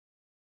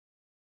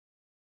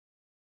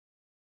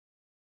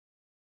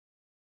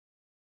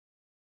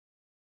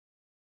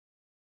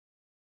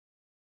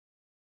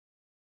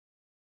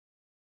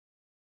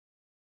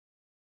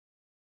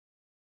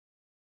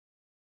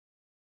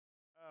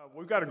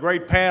We've got a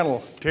great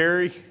panel,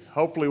 Terry.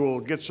 Hopefully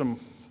we'll get some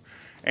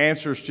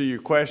answers to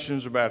your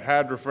questions about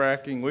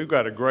hydrofracking. We've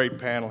got a great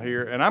panel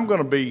here, and I'm going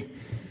to be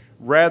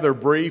rather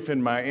brief in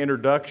my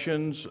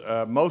introductions.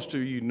 Most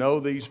of you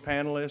know these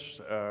panelists,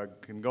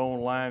 can go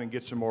online and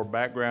get some more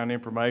background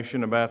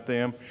information about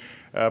them.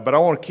 But I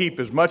want to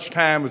keep as much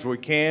time as we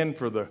can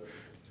for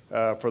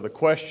the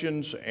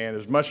questions and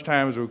as much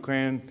time as we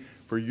can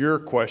for your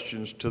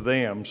questions to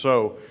them.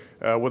 So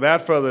without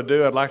further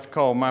ado, I'd like to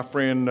call my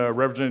friend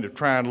Representative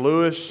Tryon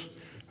Lewis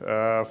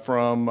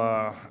from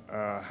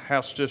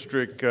House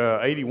District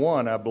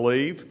 81, I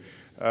believe.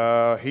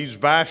 He's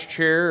Vice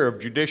Chair of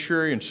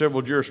Judiciary and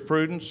Civil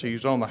Jurisprudence.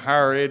 He's on the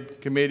Higher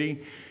Ed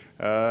Committee.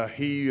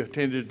 He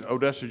attended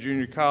Odessa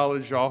Junior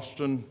College,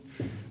 Austin,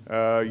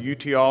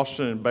 UT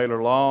Austin, and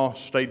Baylor Law,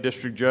 State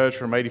District Judge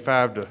from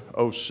 85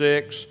 to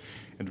 06,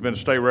 and has been a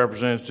state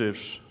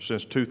representative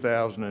since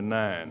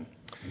 2009.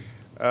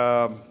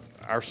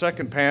 Our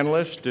second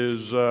panelist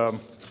is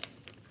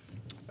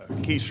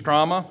Keith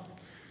Strama.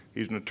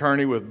 He's an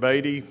attorney with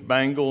Beatty,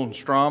 Bangle, and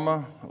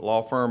Strama, a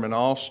law firm in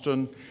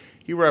Austin.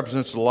 He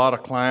represents a lot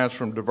of clients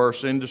from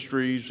diverse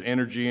industries,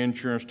 energy,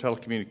 insurance,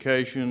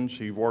 telecommunications.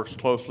 He works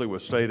closely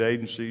with state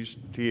agencies,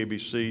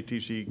 TABC,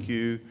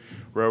 TCEQ,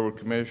 Railroad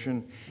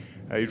Commission.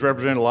 He's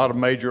represented a lot of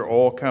major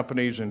oil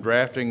companies in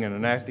drafting and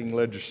enacting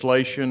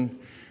legislation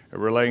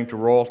relating to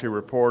royalty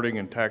reporting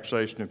and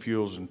taxation of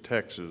fuels in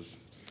Texas.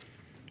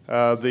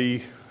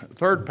 The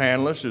third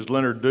panelist is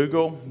Leonard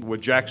Dougal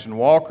with Jackson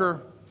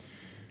Walker.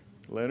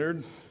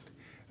 Leonard,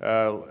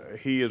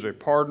 he is a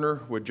partner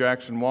with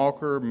Jackson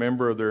Walker,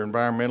 member of their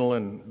environmental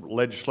and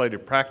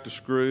legislative practice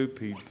group.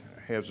 He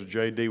has a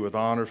JD with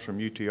honors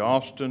from UT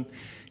Austin.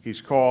 He's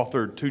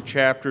co-authored 2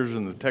 chapters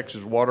in the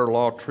Texas Water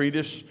Law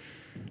Treatise,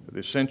 The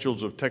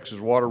Essentials of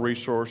Texas Water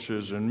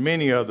Resources, and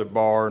many other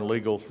bar and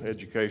legal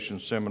education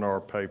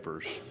seminar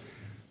papers.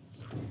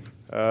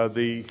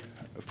 The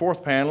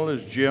fourth panel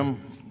is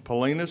Jim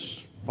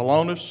Polonis,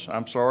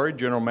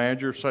 General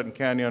Manager, Sutton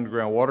County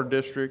Underground Water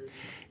District.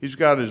 He's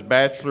got his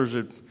bachelor's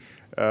in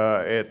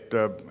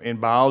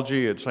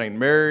biology at St.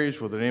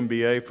 Mary's with an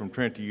MBA from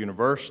Trinity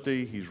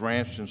University. He's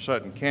ranched in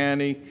Sutton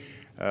County.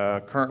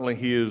 Currently,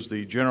 he is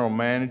the General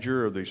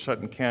Manager of the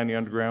Sutton County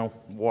Underground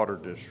Water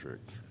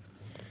District.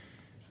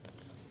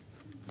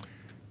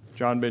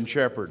 John Ben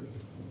Shepperd,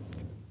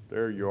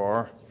 there you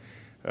are.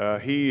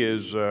 He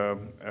is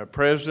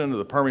president of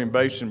the Permian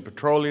Basin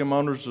Petroleum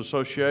Owners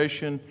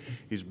Association.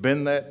 He's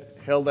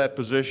held that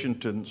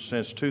position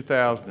since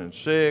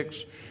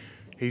 2006.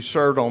 He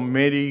served on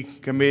many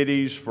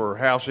committees for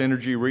House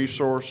Energy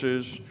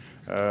Resources,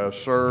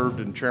 served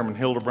in Chairman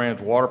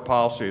Hildebrand's Water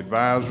Policy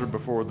Advisor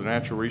before the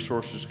Natural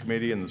Resources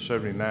Committee in the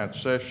 79th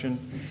session.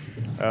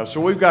 So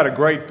we've got a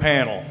great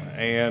panel,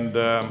 and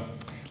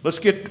let's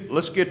get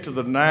to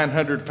the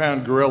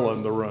 900-pound gorilla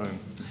in the room.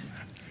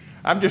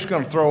 I'm just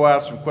going to throw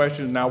out some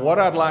questions. Now, what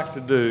I'd like to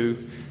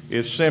do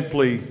is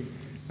simply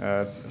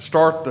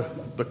start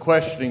the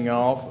questioning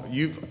off.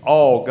 You've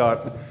all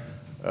got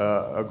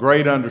a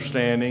great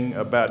understanding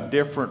about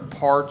different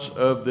parts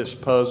of this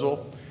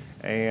puzzle,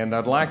 and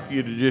I'd like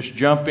you to just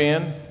jump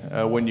in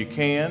when you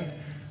can,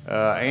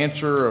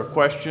 answer a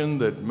question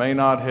that may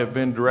not have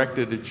been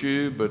directed at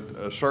you,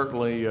 but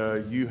certainly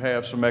you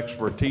have some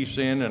expertise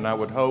in, and I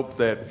would hope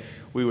that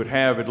we would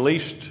have at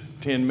least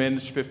 10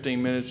 minutes,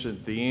 15 minutes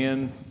at the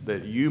end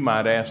that you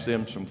might ask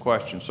them some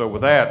questions. So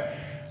with that,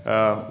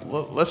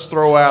 let's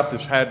throw out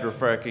this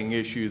hydrofracking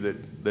issue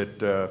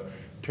that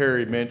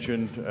Terry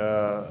mentioned.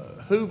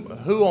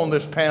 Who on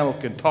this panel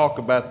can talk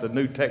about the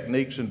new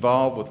techniques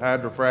involved with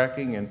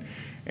hydrofracking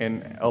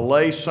and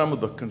allay some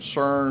of the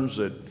concerns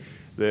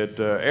that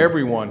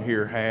everyone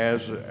here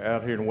has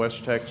out here in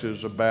West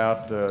Texas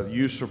about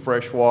use of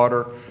fresh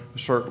water,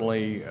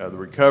 certainly the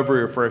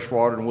recovery of fresh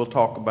water, and we'll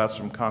talk about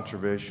some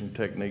conservation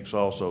techniques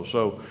also.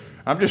 So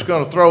I'm just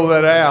going to throw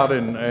that out,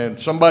 and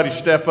somebody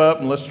step up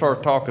and let's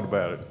start talking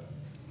about it.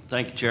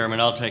 Thank you, Chairman.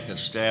 I'll take a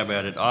stab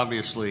at it.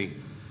 Obviously,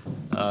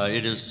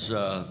 it is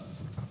a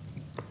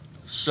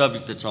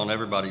subject that's on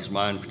everybody's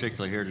mind,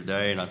 particularly here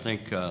today, and I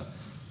think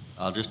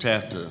I'll just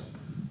have to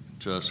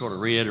sort of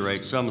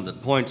reiterate some of the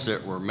points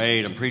that were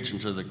made. I'm preaching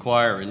to the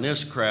choir in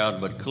this crowd,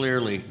 but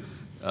clearly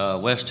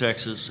West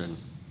Texas and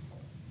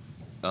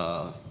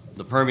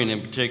the Permian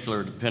in particular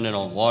are dependent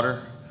on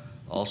water,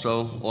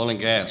 also oil and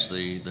gas,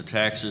 the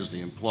taxes,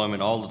 the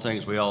employment, all the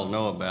things we all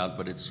know about,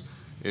 but it's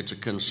a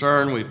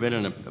concern. We've been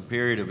in a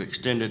period of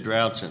extended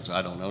drought since,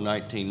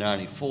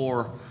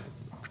 1994,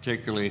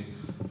 particularly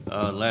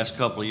the last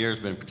couple of years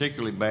been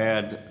particularly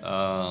bad.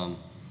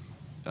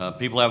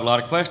 People have a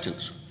lot of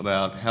questions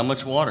about how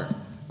much water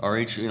are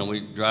each, we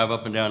drive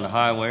up and down the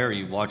highway, or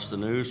you watch the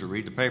news or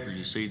read the papers,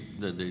 you see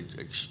the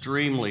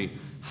extremely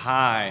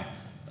high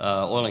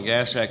oil and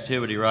gas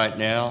activity right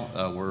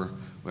now. We're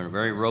in a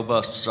very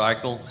robust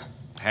cycle.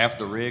 Half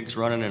the rigs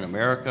running in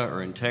America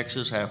are in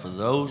Texas, half of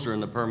those are in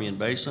the Permian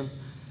Basin.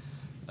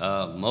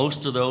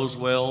 Most of those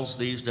wells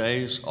these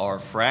days are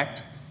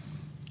fracked.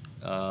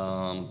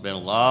 Been a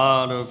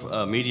lot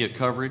of media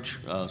coverage,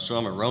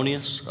 some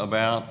erroneous,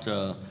 about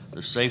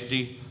the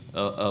safety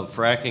of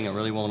fracking. I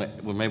really want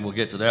to, well, maybe we'll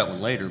get to that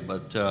one later,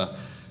 but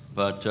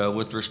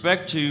with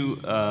respect to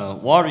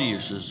water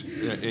uses,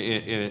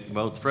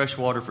 both fresh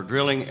water for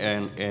drilling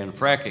and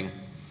fracking,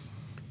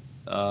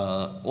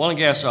 oil and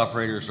gas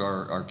operators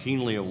are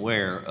keenly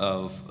aware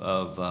of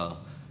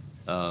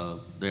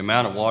the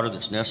amount of water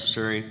that's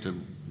necessary to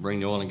bring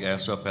the oil and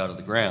gas up out of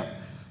the ground.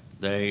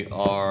 They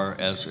are,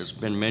 as it's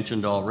been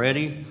mentioned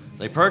already,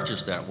 they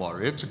purchase that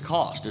water. It's a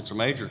cost. It's a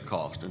major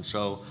cost, and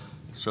so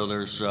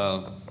there's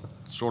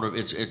sort of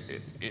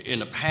in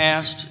the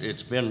past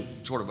it's been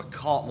sort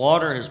of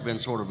water has been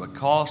sort of a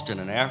cost and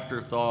an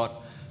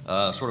afterthought,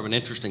 sort of an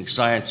interesting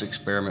science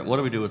experiment. What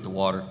do we do with the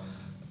water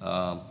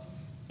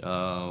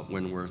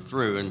when we're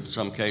through? In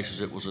some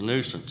cases, it was a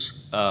nuisance.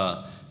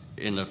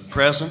 In the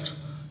present,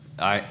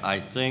 I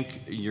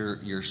think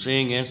you're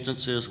seeing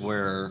instances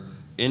where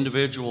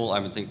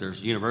I think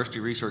there's university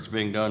research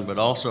being done, but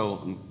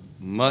also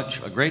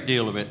a great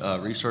deal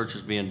of research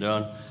is being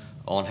done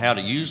on how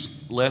to use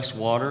less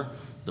water.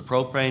 The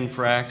propane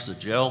fracs, the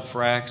gel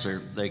fracs,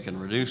 they can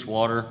reduce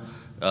water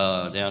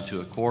down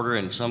to a quarter.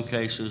 In some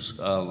cases,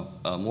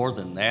 more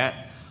than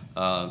that.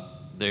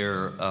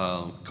 Their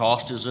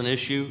cost is an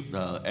issue.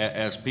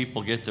 As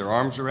people get their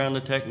arms around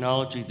the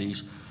technology,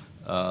 these,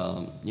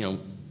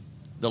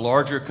 the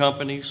larger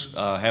companies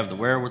have the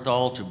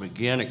wherewithal to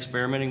begin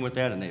experimenting with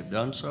that, and they've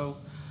done so.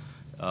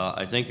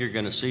 I think you're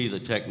going to see the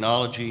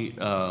technology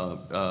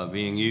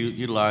being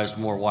utilized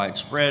more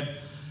widespread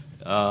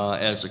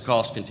as the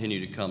costs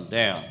continue to come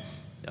down.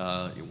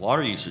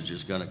 Water usage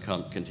is going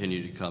to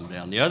continue to come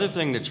down. The other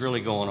thing that's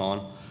really going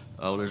on,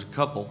 there's a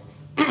couple,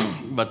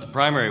 but the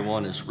primary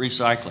one is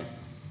recycling.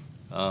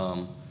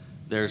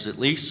 There's at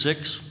least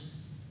 6,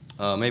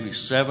 maybe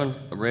 7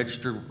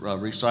 registered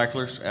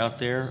recyclers out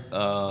there,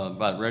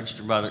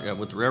 registered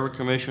with the Railroad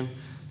Commission.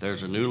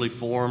 There's a newly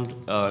formed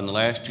in the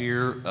last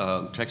year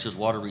Texas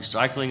Water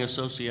Recycling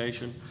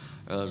Association.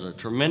 There's a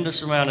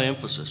tremendous amount of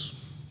emphasis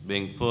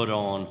being put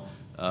on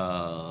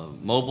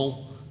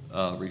mobile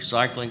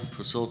recycling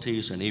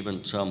facilities and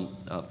even some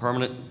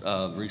permanent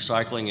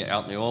recycling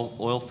out in the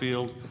oil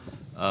field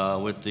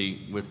with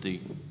the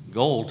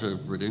goal to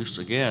reduce,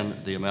 again,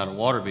 the amount of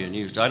water being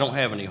used. I don't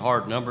have any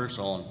hard numbers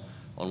on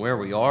where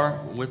we are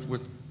with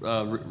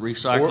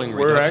recycling.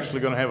 We're actually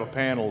going to have a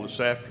panel this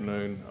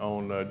afternoon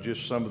on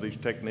just some of these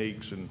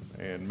techniques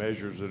and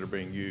measures that are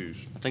being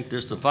used. I think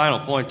the final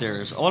point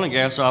there is oil and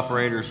gas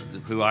operators,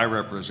 who I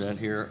represent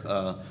here,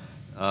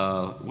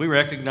 we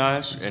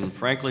recognize, and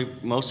frankly,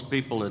 most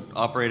people that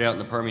operate out in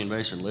the Permian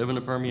Basin live in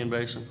the Permian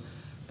Basin,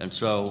 and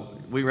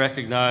so we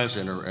recognize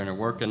and are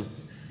working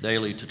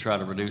daily to try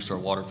to reduce our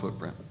water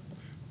footprint.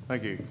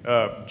 Thank you.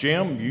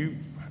 Jim,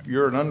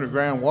 you're an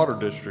underground water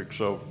district,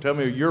 so tell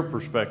me your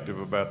perspective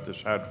about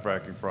this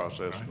hydrofracking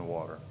process in the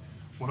water.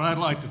 What I'd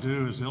like to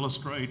do is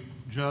illustrate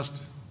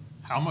just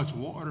how much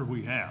water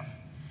we have.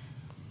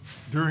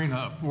 During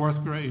a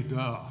 4th grade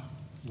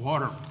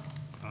water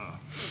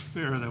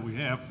fair that we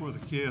have for the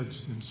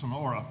kids in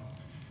Sonora,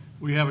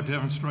 we have a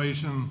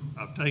demonstration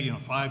of taking a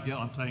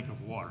 5-gallon tank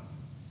of water.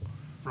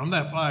 From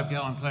that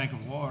 5-gallon tank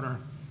of water,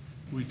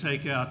 we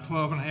take out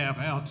 12.5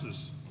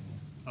 ounces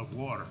of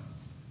water.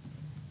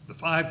 The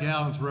 5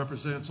 gallons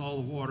represents all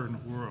the water in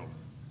the world.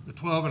 The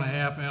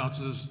 12.5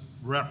 ounces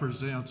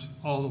represents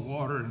all the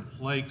water in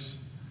lakes,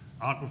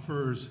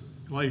 aquifers,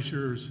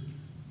 glaciers,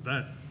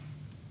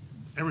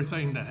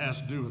 everything that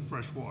has to do with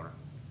fresh water.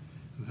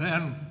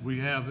 Then we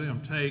have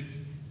them take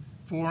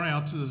 4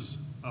 ounces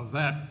of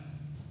that,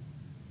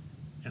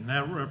 and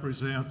that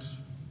represents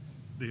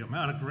the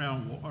amount of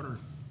groundwater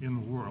in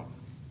the world.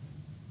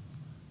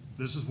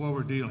 This is what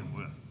we're dealing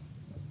with.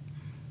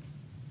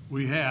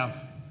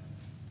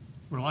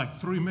 We're like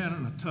 3 men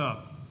in a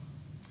tub.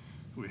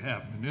 We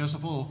have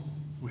municipal,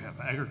 we have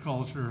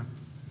agriculture,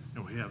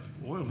 and we have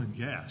oil and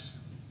gas.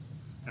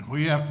 And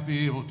we have to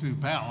be able to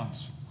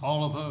balance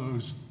all of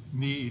those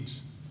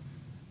needs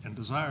and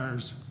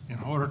desires in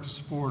order to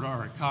support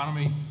our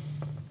economy,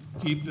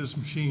 keep this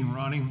machine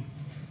running,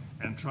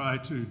 and try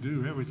to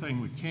do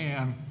everything we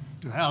can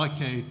to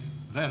allocate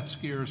that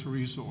scarce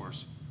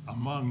resource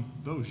among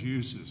those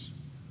uses.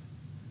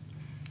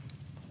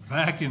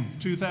 Back in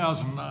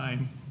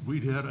 2009, we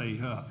did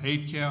a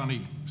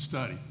 8-county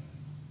study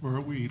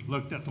where we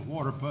looked at the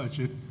water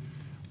budget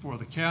for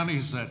the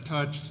counties that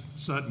touched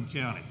Sutton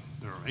County.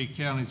 There are 8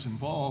 counties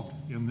involved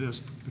in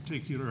this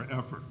particular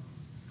effort.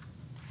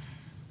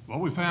 What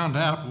we found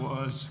out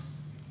was,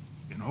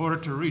 in order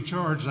to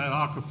recharge that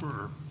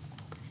aquifer,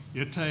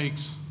 it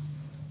takes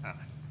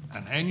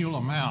an annual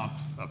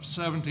amount of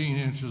 17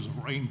 inches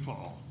of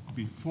rainfall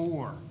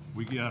before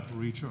we get a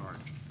recharge.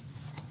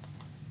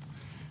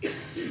 The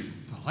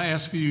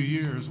last few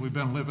years, we've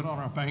been living on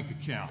our bank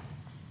account.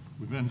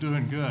 We've been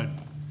doing good,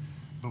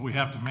 but we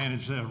have to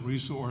manage that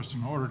resource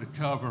in order to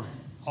cover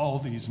all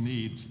these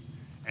needs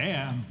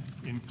and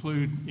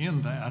include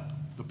in that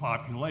the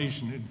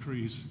population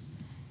increase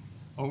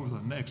over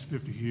the next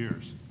 50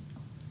 years.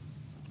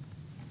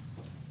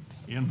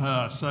 In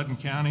Sutton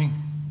County,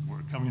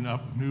 we're coming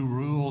up with new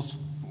rules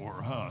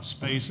for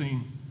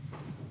spacing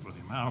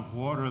amount of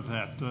water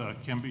that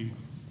can be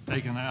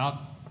taken out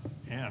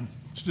and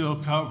still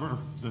cover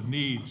the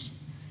needs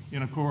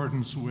in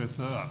accordance with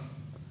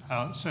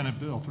Senate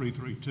Bill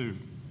 332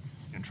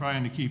 and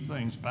trying to keep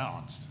things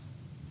balanced.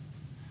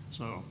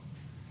 So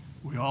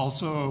we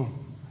also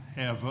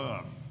have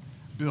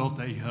built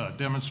a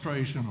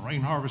demonstration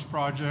rain harvest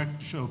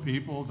project to show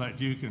people that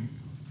you can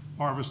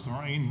harvest the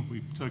rain.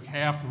 We took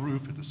half the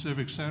roof at the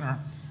Civic Center,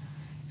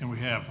 and we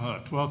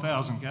have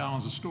 12,000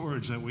 gallons of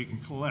storage that we can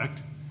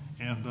collect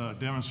and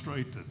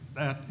demonstrate that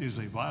that is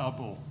a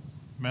viable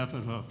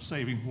method of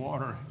saving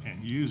water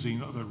and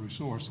using other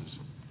resources.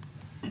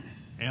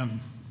 And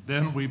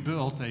then we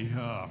built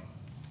a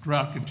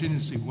drought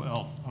contingency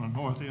well on the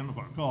north end of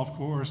our golf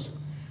course.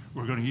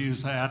 We're going to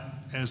use that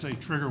as a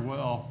trigger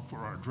well for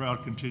our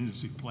drought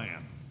contingency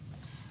plan.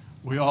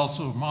 We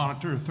also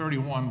monitor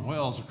 31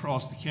 wells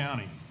across the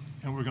county,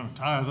 and we're going to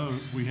tie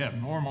those, we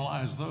have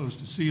normalized those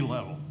to sea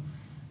level,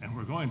 and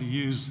we're going to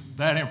use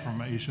that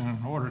information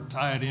in order to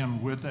tie it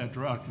in with that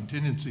drought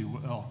contingency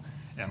well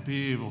and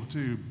be able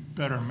to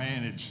better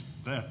manage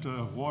that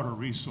water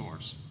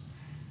resource.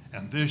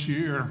 And this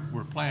year,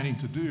 we're planning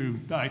to do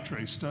dye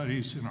trace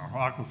studies in our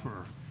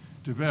aquifer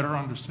to better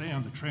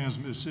understand the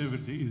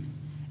transmissivity,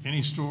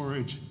 any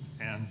storage,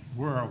 and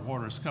where our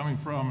water is coming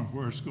from and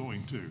where it's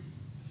going to.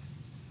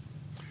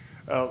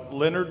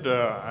 Leonard,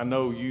 I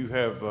know you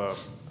have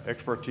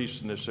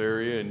expertise in this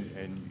area,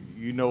 and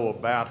you know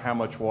about how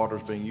much water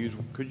is being used.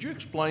 Could you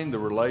explain the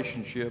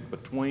relationship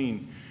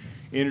between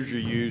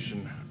energy use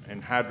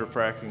and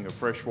hydrofracking of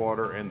fresh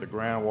water and the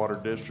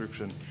groundwater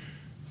districts, and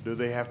do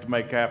they have to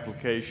make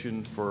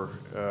application for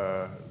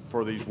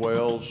these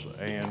wells,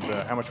 and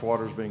how much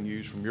water is being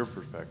used from your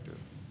perspective?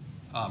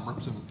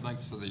 Representative,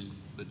 thanks for the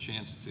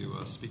chance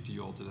to speak to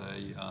you all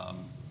today.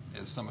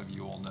 As some of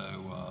you all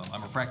know,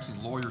 I'm a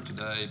practicing lawyer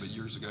today, but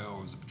years ago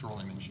I was a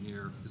petroleum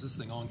engineer. Is this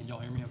thing on? Can y'all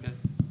hear me okay?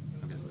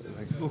 Okay.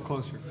 A little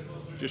closer.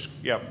 Just,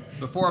 yeah.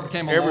 Before I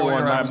became a Everyone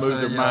lawyer, might move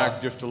their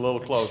mic just a little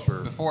closer.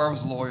 Before I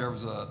was a lawyer, I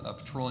was a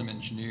petroleum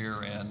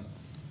engineer,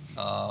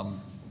 and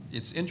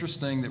it's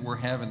interesting that we're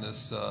having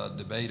this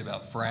debate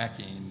about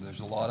fracking. There's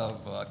a lot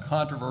of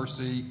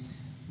controversy,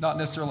 not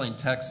necessarily in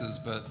Texas,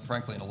 but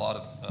frankly in a lot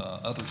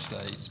of other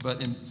states.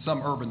 But in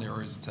some urban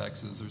areas of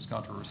Texas, there's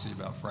controversy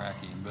about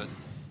fracking. But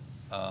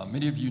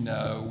many of you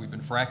know we've been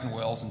fracking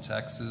wells in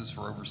Texas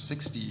for over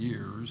 60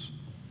 years.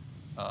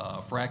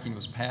 Fracking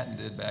was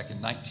patented back in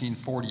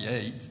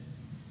 1948.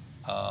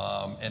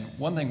 And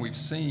one thing we've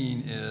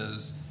seen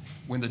is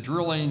when the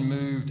drilling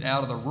moved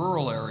out of the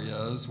rural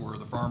areas where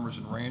the farmers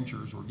and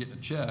ranchers were getting a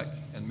check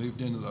and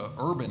moved into the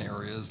urban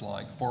areas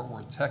like Fort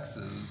Worth,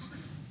 Texas,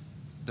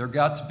 there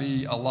got to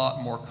be a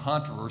lot more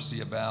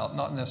controversy about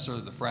not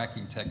necessarily the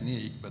fracking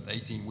technique, but the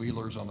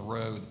 18-wheelers on the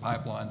road, the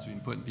pipelines being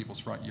put in people's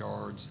front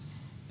yards,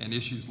 and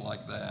issues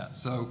like that.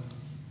 So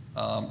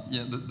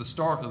the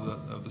start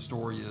of the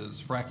story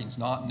is fracking's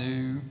not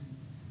new.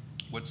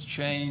 What's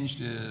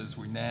changed is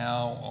we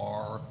now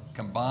are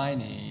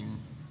combining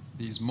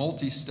these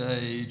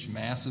multi-stage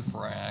massive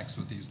fracs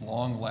with these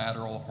long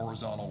lateral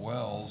horizontal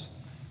wells,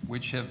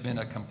 which have been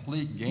a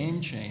complete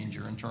game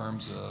changer in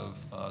terms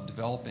of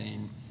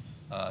developing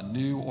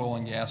new oil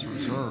and gas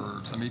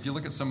reserves. I mean, if you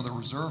look at some of the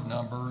reserve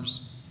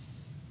numbers,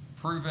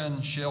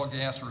 proven shale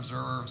gas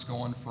reserves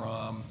going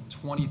from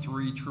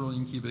 23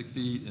 trillion cubic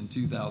feet in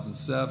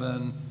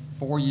 2007.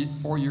 4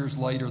 years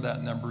later,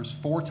 that number is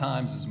 4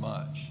 times as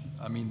much.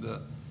 I mean,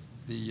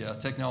 the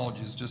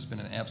technology has just been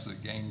an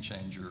absolute game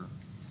changer.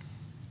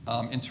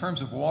 In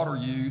terms of water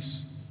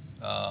use,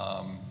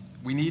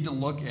 we need to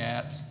look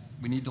at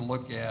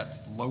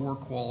lower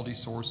quality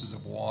sources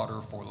of water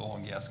for the oil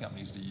and gas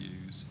companies to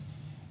use.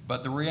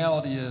 But the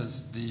reality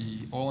is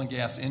the oil and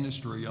gas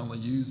industry only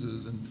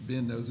uses, and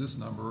Ben knows this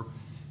number,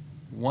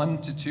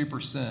 1% to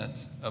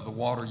 2% of the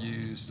water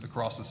used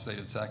across the state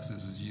of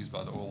Texas is used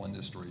by the oil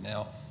industry.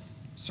 Now,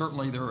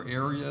 certainly there are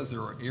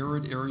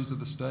arid areas of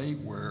the state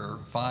where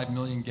 5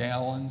 million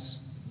gallons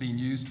being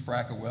used to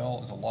frack a well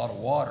is a lot of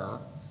water,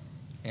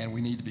 and we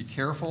need to be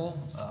careful.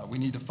 We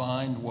need to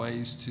find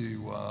ways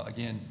to,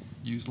 again,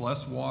 use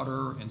less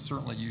water and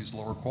certainly use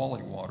lower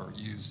quality water.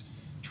 Use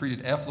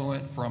treated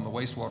effluent from the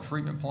wastewater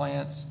treatment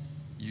plants,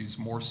 use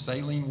more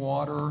saline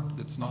water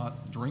that's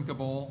not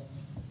drinkable.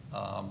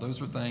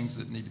 Those are things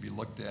that need to be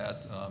looked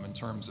at in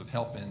terms of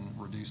helping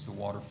reduce the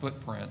water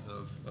footprint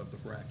of the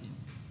fracking.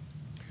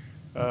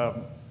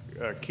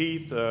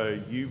 Keith,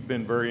 you've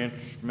been very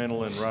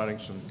instrumental in writing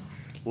some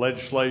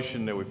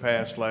legislation that we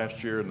passed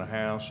last year in the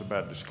House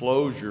about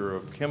disclosure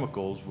of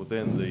chemicals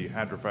within the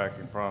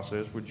hydrofracking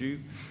process. Would you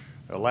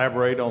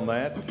elaborate on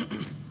that?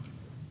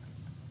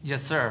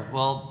 Yes, sir.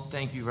 Well,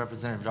 thank you,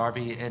 Representative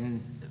Darby.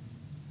 And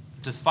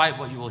despite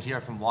what you will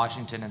hear from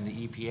Washington and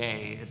the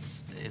EPA,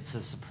 it's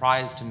a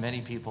surprise to many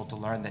people to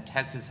learn that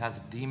Texas has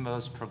the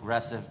most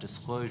progressive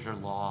disclosure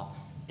law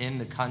in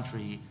the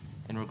country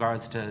in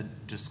regards to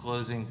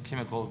disclosing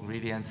chemical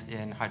ingredients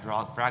in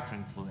hydraulic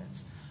fracturing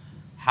fluids.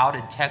 How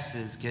did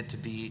Texas get to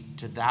be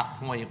to that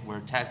point where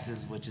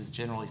Texas, which is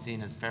generally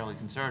seen as fairly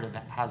conservative,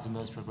 has the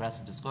most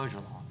progressive disclosure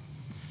law?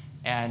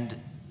 And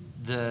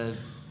the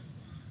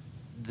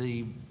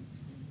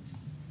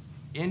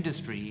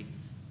industry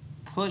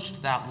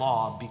pushed that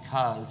law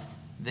because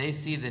they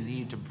see the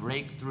need to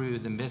break through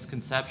the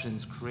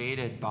misconceptions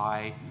created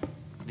by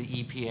the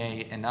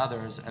EPA and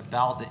others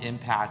about the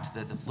impact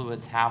that the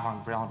fluids have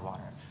on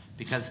groundwater.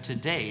 Because to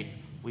date,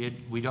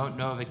 we don't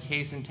know of a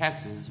case in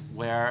Texas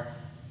where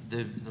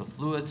the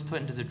fluids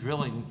put into the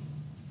drilling,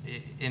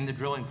 in the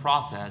drilling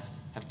process,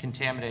 have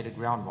contaminated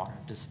groundwater,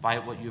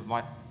 despite what you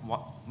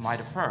might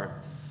have heard.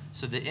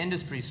 So the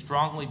industry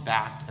strongly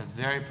backed a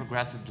very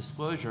progressive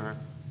disclosure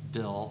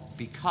bill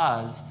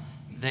because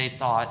they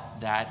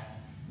thought that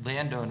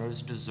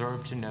landowners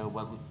deserve to know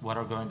what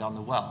are going down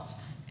the wells.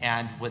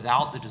 And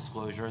without the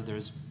disclosure,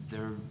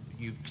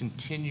 you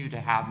continue to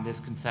have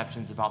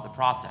misconceptions about the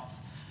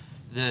process.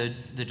 The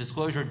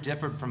disclosure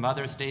differed from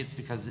other states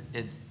because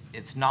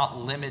it's not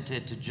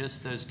limited to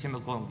just those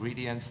chemical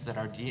ingredients that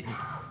are deemed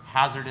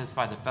hazardous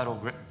by the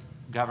federal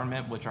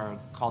government, which are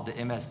called the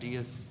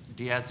MSDS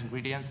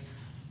ingredients.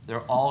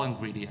 They're all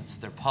ingredients.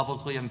 They're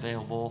publicly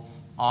available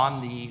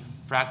on the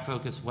Frac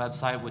Focus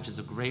website, which is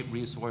a great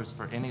resource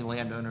for any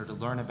landowner to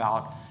learn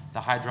about the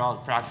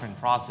hydraulic fracturing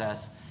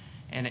process.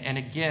 And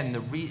again,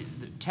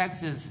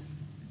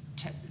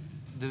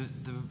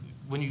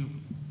 when you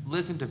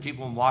listen to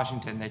people in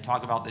Washington, they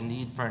talk about the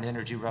need for an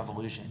energy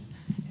revolution.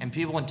 And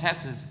people in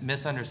Texas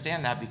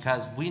misunderstand that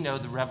because we know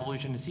the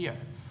revolution is here.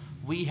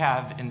 We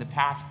have, in the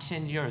past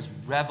 10 years,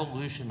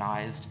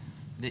 revolutionized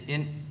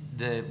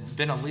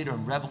been a leader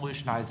in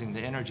revolutionizing the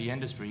energy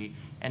industry,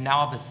 and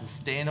now have a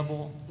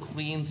sustainable,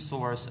 clean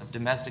source of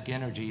domestic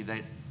energy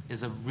that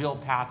is a real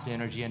path to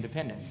energy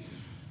independence.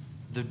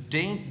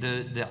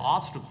 The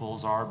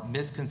obstacles are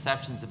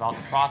misconceptions about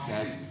the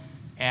process,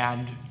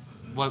 and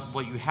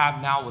what you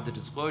have now with the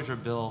disclosure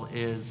bill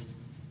is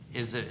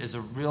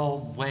a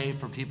real way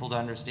for people to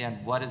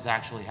understand what is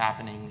actually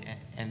happening,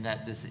 and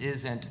that this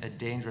isn't a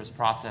dangerous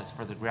process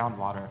for the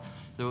groundwater.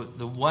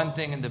 The one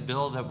thing in the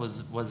bill that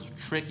was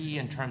tricky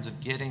in terms of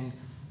getting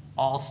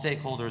all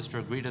stakeholders to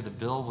agree to the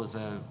bill was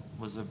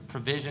a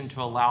provision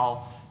to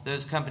allow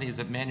those companies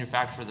that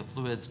manufacture the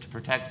fluids to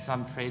protect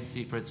some trade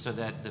secrets so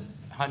that the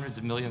hundreds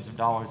of millions of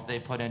dollars they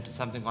put into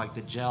something like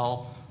the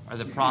gel or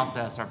the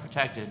process are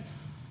protected.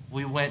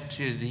 We went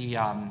to the,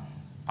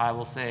 I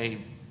will say,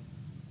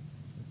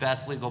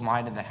 best legal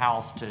mind in the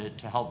House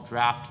to help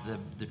draft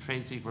the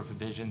trade secret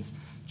provisions.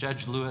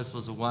 Judge Lewis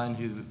was the one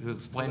who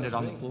explained it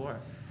on the floor.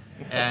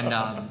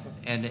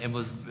 And it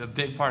was a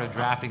big part of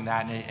drafting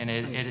that, and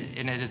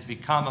it has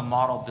become a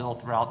model bill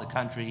throughout the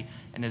country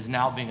and is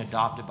now being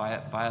adopted by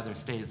other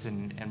states,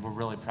 and we're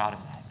really proud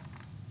of that.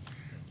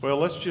 Well,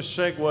 let's just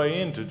segue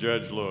into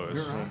Judge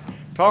Lewis.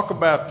 Talk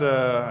about,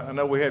 I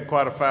know we had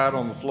quite a fight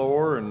on the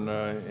floor,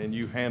 and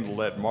you handled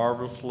that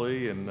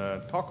marvelously, and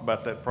talk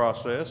about that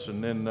process,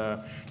 and then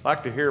I'd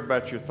like to hear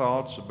about your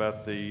thoughts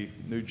about the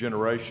new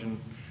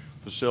generation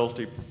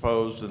facility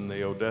proposed in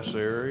the Odessa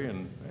area,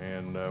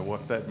 and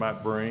what that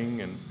might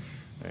bring,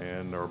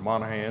 or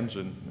Monahans,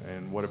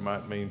 and what it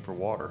might mean for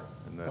water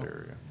in that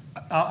area.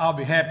 I'll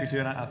be happy to,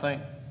 and I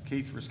thank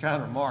Keith for his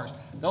kind remarks.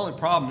 The only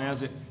problem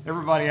is that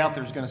everybody out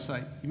there is going to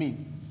say, you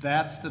mean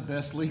that's the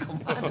best legal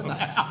mind in the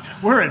house?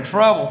 We're in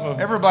trouble.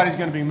 Everybody's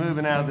going to be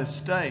moving out of this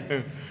state.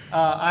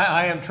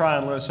 I am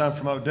Tryon Lewis. I'm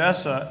from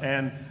Odessa,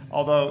 and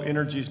although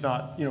energy is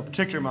not,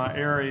 particularly my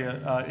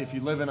area, if you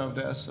live in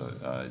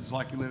Odessa, it's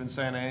like you live in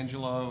San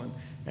Angelo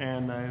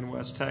and in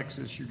West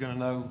Texas, you're going to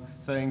know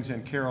things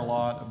and care a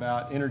lot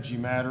about energy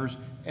matters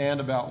and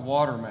about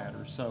water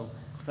matters. So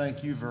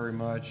thank you very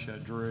much,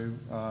 Drew,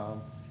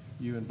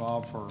 you and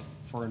Bob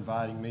for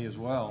inviting me as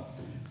well.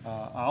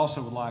 I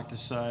also would like to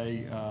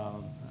say,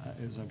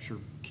 as I'm sure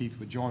Keith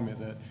would join me,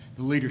 that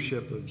the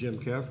leadership of Jim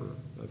Keffer,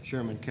 of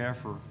Chairman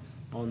Keffer,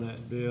 on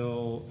that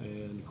bill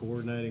and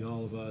coordinating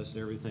all of us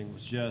and everything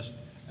was just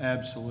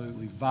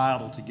absolutely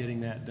vital to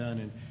getting that done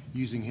and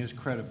using his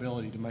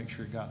credibility to make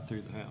sure it got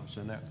through the House.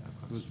 And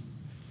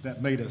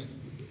that made us,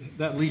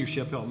 that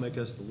leadership helped make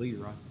us the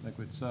leader, I think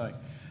we'd say.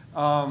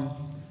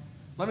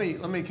 Let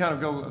me kind of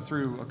go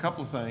through a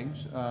couple of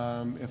things,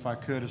 if I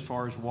could, as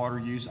far as water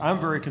use. I'm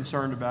very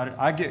concerned about it.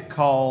 I get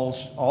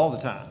calls all the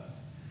time.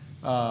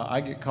 I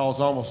get calls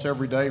almost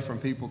every day from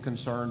people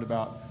concerned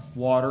about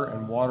water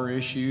and water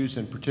issues,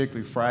 and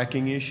particularly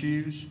fracking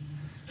issues.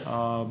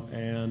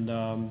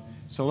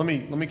 So let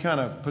me kind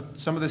of put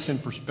some of this in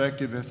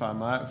perspective, if I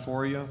might,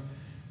 for you.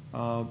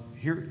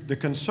 Here, the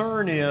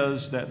concern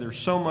is that there's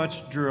so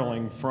much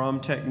drilling from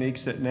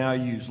techniques that now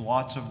use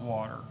lots of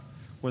water,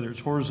 whether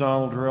it's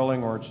horizontal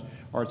drilling or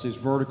it's this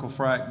vertical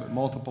frac, but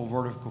multiple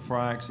vertical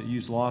fracs that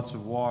use lots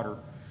of water.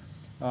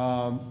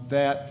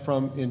 That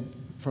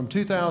from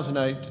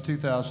 2008 to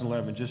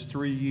 2011, just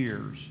 3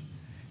 years,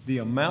 the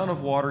amount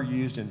of water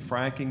used in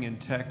fracking in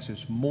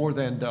Texas more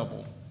than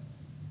doubled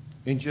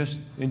in just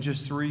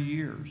 3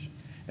 years.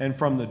 And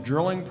from the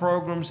drilling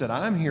programs that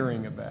I'm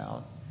hearing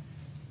about,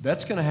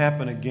 that's going to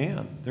happen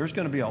again. There's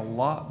going to be a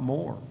lot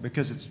more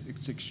because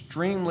it's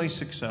extremely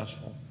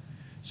successful.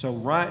 So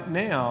right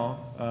now,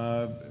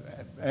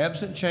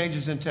 absent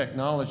changes in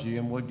technology,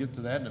 and we'll get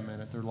to that in a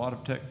minute, there are a lot of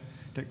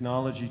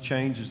technology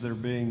changes that are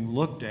being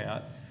looked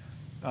at.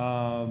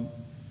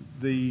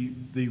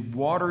 The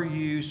water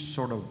use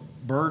sort of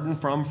burden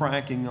from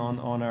fracking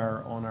on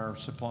our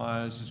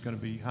supplies is going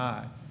to be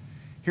high.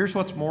 Here's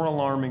what's more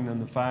alarming than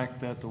the fact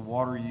that the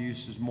water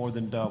use is more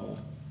than doubled.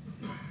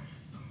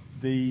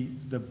 The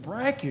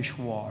brackish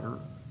water,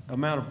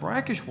 amount of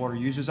brackish water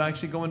used is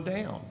actually going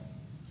down.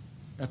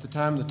 At the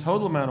time, the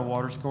total amount of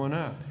water is going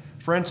up.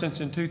 For instance,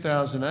 in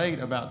 2008,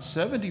 about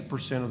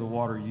 70% of the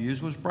water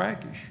used was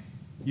brackish,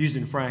 used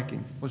in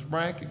fracking was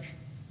brackish.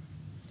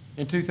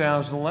 In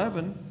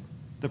 2011,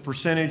 the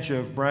percentage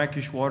of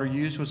brackish water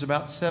used was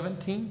about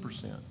 17%.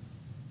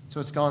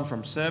 So it's gone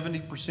from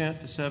 70%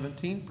 to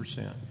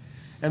 17%.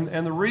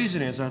 And the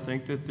reason is, I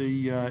think, that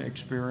the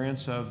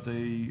experience of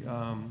the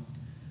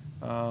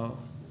oil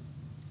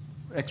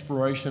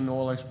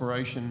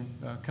exploration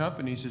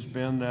companies has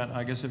been that,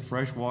 I guess, that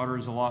fresh water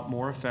is a lot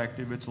more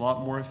effective, it's a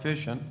lot more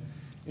efficient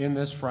in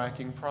this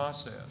fracking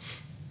process.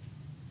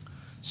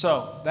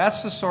 So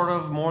that's the sort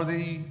of more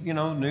the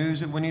news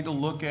that we need to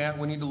look at.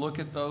 We need to look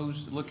at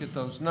those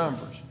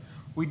numbers.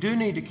 We do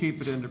need to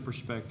keep it into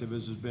perspective,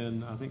 as has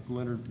been, I think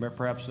Leonard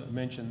perhaps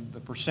mentioned the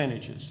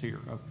percentages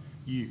here of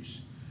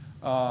use.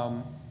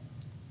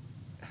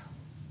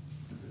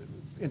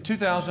 In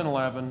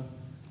 2011,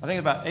 I think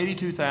about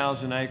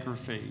 82,000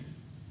 acre-feet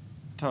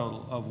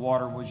total of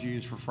water was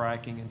used for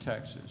fracking in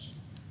Texas.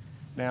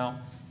 Now,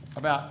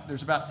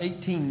 there's about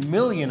 18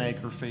 million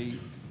acre-feet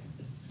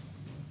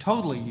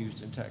totally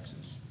used in Texas.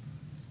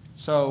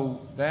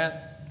 So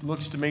that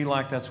looks to me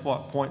like that's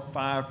what,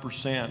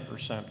 0.5% or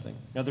something.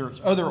 Now,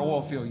 there's other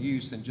oil field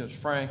use than just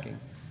fracking,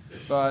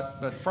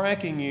 but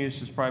fracking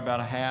use is probably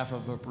about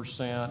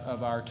 0.5%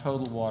 of our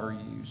total water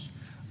use.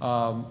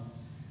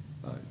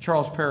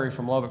 Charles Perry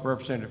from Lubbock,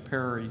 Representative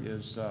Perry,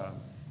 is,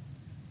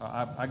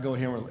 I go to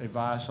him with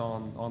advice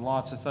on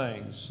lots of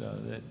things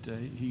that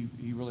he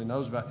really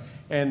knows about.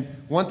 And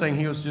one thing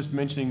he was just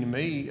mentioning to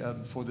me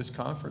before this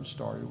conference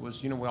started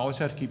was, we always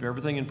have to keep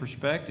everything in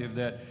perspective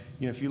that,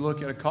 if you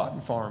look at a cotton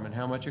farm and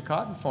how much a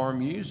cotton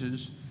farm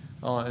uses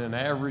on an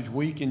average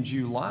week in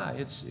July,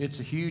 it's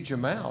a huge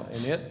amount,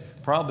 and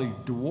it probably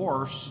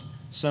dwarfs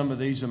some of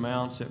these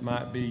amounts that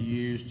might be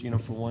used,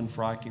 for one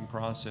fracking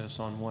process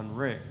on one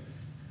rig.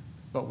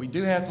 But we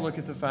do have to look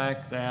at the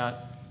fact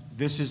that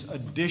this is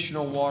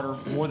additional water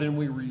more than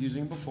we were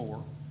using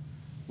before.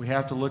 We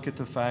have to look at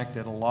the fact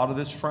that a lot of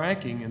this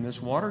fracking and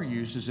this water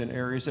use is in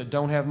areas that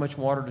don't have much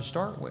water to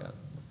start with.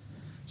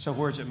 So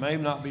whereas it may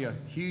not be a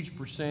huge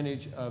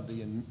percentage of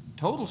the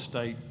total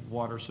state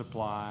water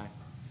supply,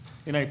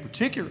 in a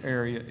particular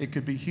area, it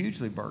could be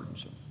hugely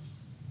burdensome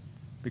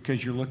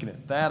because you're looking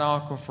at that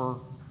aquifer,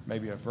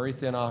 maybe a very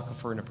thin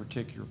aquifer in a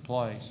particular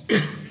place.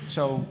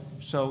 So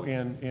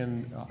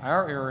in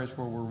our areas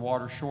where we're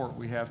water short,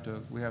 we have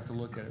to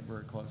look at it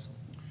very closely.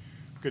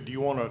 Good. Do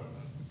you want to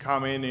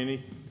comment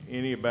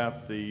any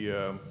about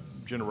the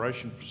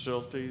generation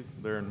facility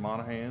there in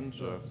Monahans?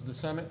 The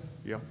summit?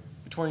 Yeah.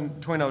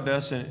 Between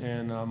Odessa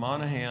and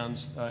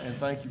Monahans, and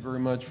thank you very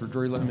much for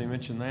Drew letting me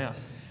mention that.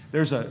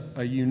 There's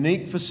a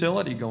unique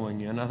facility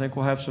going in. I think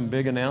we'll have some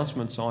big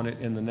announcements on it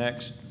in the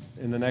next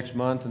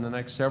month and the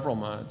next several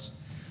months.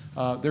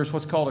 There's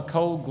what's called a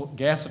coal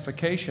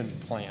gasification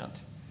plant,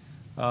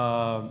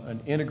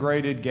 an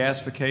integrated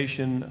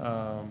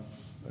gasification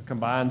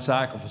combined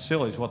cycle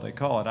facility is what they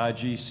call it,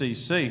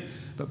 IGCC.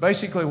 But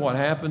basically what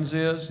happens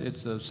is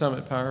it's the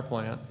Summit Power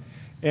Plant,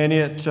 and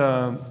it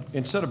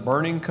instead of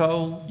burning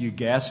coal, you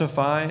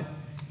gasify it.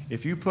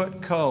 If you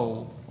put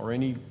coal or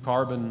any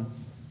carbon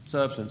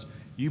substance,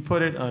 you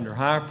put it under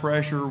high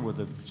pressure with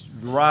the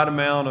right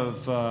amount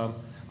of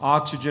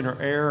oxygen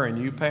or air,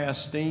 and you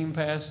pass steam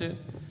past it,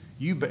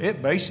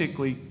 it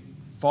basically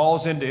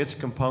falls into its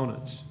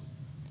components.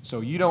 So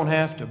you don't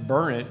have to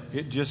burn it,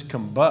 it just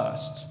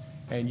combusts,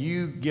 and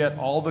you get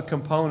all the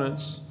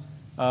components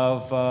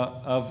of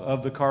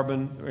the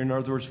carbon, in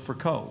other words, for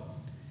coal.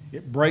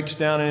 It breaks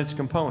down in its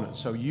components.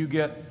 So you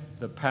get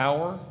the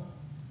power,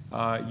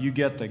 you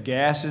get the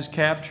gases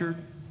captured,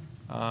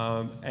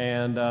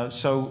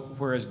 so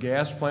whereas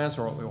gas plants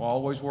we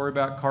always worry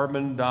about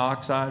carbon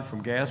dioxide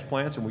from gas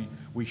plants, and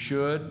we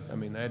should,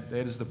 that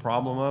is the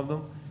problem of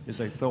them, is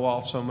they throw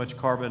off so much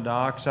carbon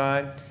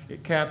dioxide,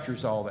 it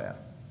captures all that.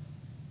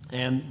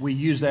 And we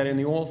use that in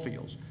the oil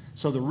fields.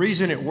 So the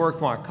reason it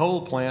worked why a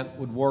coal plant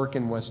would work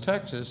in West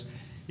Texas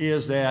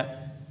is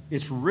that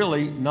it's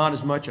really not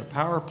as much a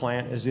power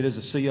plant as it is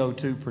a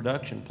CO2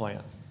 production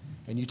plant.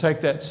 And you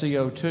take that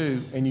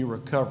CO2 and you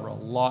recover a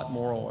lot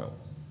more oil.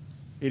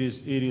 It is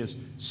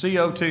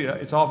CO2,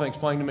 it's often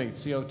explained to me,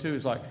 CO2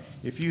 is like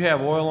if you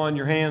have oil on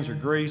your hands or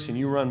grease and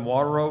you run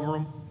water over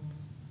them,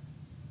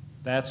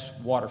 that's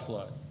water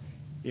flood.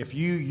 If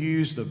you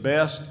use the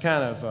best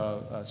kind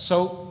of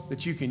soap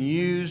that you can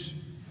use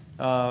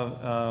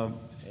and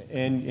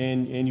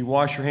you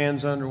wash your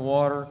hands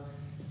underwater,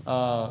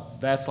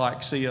 that's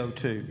like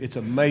CO2. It's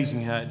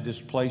amazing how it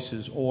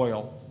displaces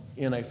oil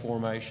in a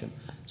formation.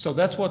 So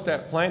that's what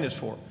that plant is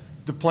for.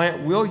 the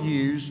plant will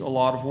use a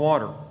lot of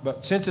water.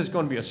 But since it's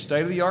going to be a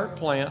state-of-the-art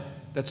plant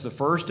that's the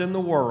first in the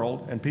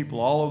world, and people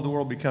all over the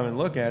world be coming and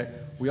look at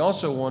it, we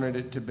also wanted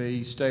it to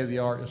be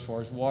state-of-the-art as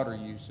far as water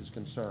use is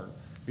concerned.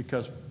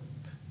 Because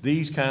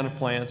these kind of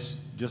plants,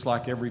 just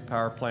like every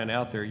power plant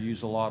out there,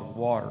 use a lot of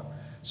water.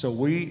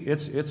 So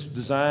it's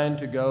designed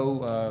to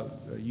go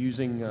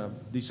using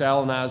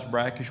desalinized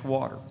brackish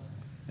water.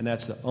 And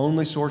that's the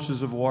only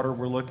sources of water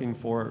we're looking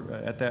for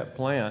at that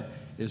plant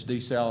is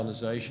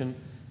desalinization.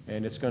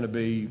 And it's going to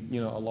be,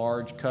 you know, a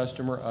large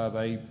customer of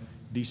a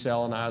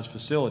desalinized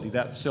facility.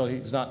 That facility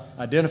is not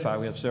identified.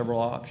 We have several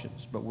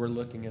options, but we're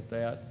looking at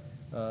that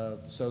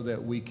so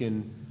that we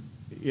can,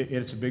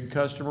 it's a big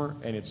customer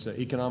and it's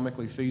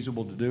economically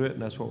feasible to do it,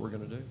 and that's what we're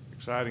going to do.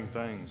 Exciting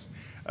things.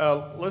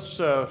 Let's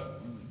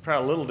try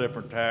a little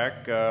different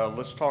tack.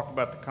 Let's talk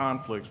about the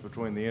conflicts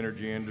between the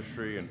energy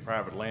industry and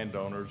private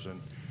landowners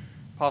and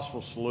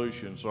possible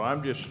solutions. So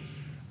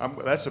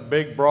that's a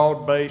big,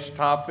 broad-based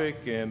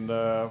topic,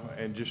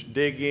 and just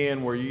dig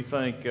in where you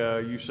think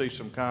you see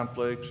some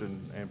conflicts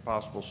and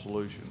possible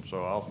solutions.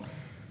 So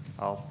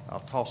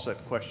I'll toss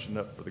that question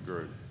up for the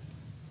group.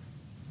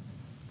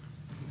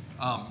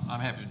 I'm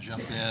happy to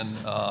jump in.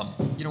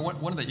 You know,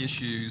 one of the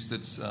issues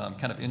that's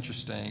kind of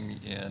interesting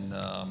in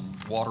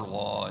water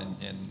law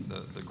and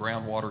the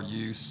groundwater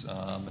use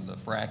and the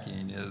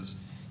fracking is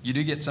you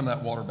do get some of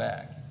that water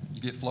back.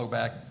 You get flow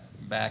back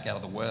out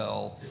of the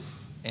well,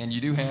 and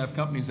you do have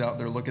companies out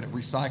there looking at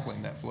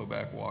recycling that flow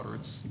back water.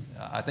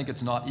 I think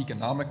it's not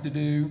economic to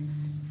do,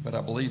 but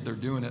I believe they're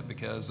doing it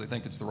because they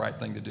think it's the right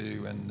thing to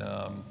do, and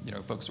you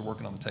know, folks are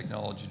working on the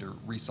technology to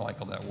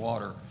recycle that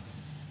water.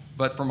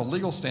 But from a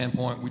legal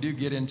standpoint, we do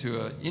get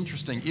into an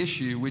interesting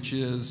issue, which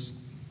is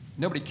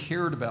nobody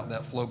cared about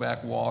that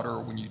flowback water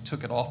when you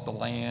took it off the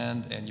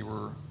land and you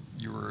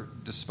were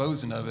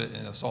disposing of it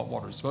in a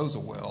saltwater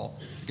disposal well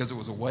because it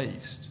was a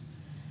waste.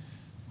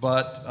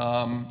 But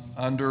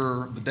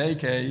under the Day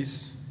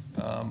case,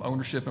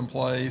 ownership in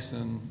place,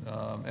 and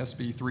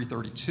SB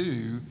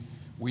 332,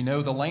 we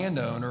know the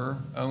landowner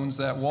owns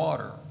that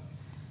water.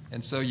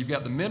 And so you've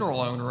got the mineral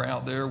owner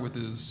out there with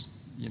his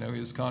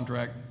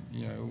contract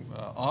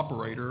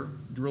operator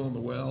drilling the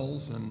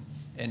wells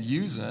and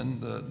using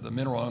the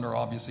mineral owner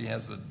obviously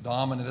has the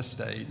dominant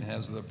estate and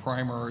has the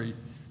primary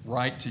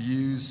right to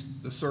use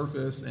the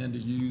surface and to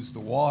use the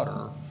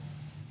water.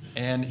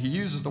 And he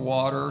uses the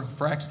water,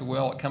 fracks the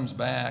well, it comes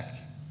back.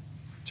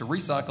 To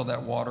recycle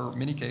that water, in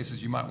many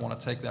cases you might want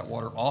to take that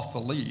water off the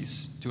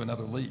lease to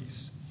another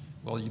lease.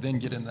 Well, you then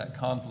get in that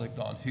conflict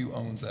on who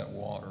owns that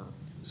water.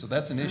 So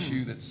that's an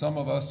issue that some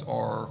of us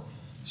are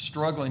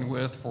struggling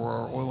with for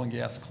our oil and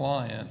gas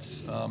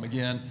clients.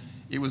 Again,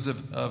 it was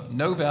of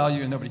no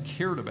value and nobody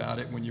cared about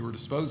it when you were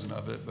disposing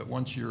of it, but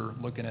once you're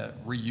looking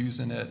at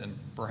reusing it and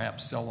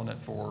perhaps selling it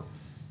for,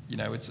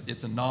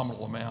 it's a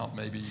nominal amount,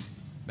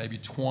 maybe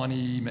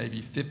 20,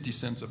 maybe 50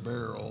 cents a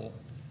barrel.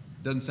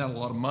 Doesn't sound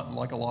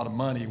like a lot of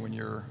money when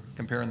you're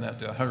comparing that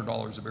to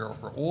 $100 a barrel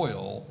for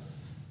oil.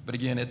 But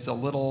again, it's a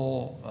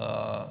little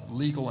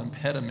legal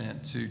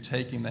impediment to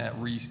taking that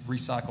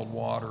recycled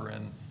water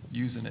and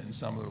using it in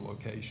some other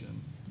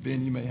location.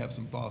 Ben, you may have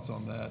some thoughts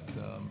on that.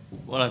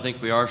 Well, I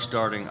think we are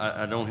starting.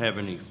 I don't have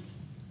any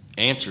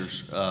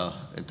answers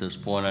at this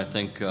point. I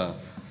think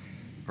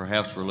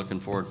perhaps we're looking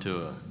forward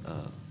to a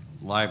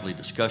lively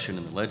discussion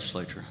in the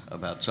legislature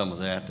about some of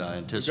that. I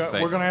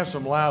anticipate we're going to have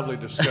some lively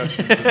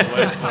discussions in the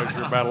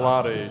legislature about a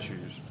lot of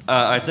issues.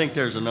 I think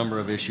there's a number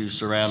of issues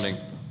surrounding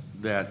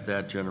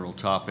that general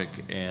topic,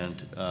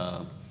 and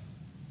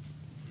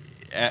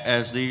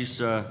as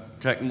these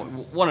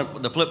one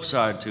of the flip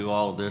side to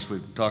all of this,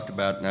 we've talked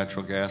about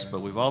natural gas,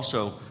 but we've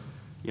also,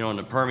 in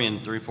the Permian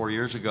 3-4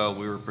 years ago,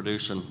 we were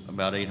producing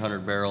about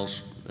 800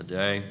 barrels a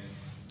day,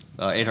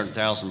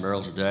 800,000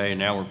 barrels a day, and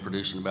now we're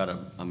producing about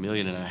 1.5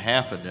 million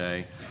a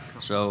day.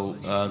 So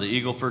the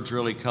Eagle Ford's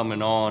really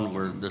coming on,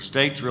 where the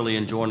state's really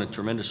enjoying a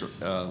tremendous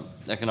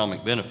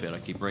economic benefit. I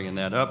keep bringing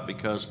that up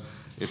because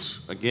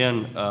it's,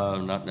 again,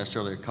 not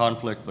necessarily a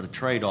conflict, but a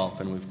trade-off,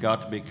 and we've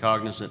got to be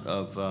cognizant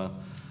of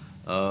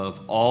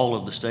all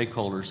of the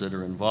stakeholders that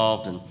are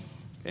involved,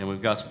 and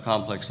we've got some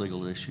complex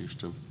legal issues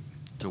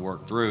to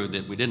work through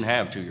that we didn't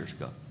have 2 years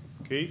ago.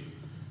 Keith?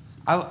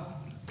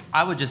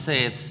 I would just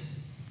say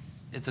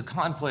it's a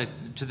conflict.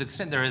 To the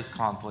extent there is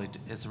conflict,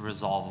 it's a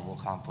resolvable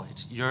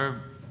conflict.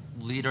 Your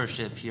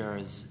leadership here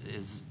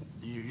is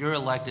your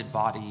elected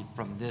body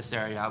from this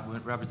area.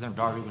 Representative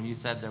Darby, when you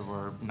said there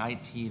were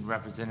 19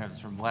 representatives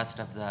from west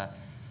of the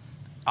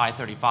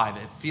I-35,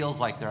 it feels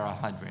like there are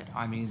 100.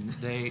 I mean,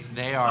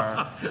 they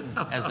are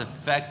as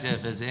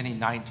effective as any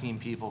 19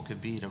 people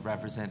could be to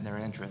represent their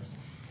interests.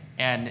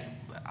 And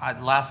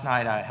last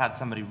night I had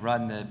somebody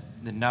run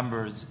the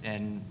numbers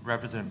in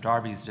Representative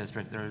Darby's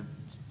district. There are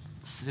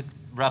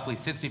roughly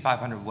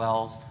 6,500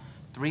 wells,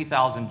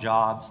 3,000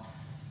 jobs.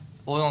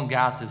 Oil and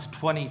gas is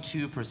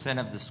 22%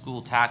 of the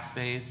school tax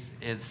base.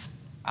 It's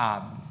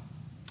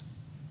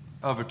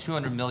over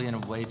 $200 million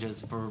of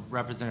wages for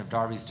Representative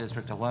Darby's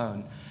district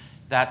alone.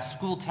 That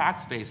school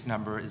tax base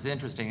number is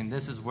interesting, and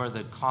this is where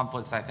the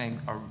conflicts, I think,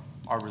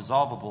 are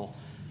resolvable.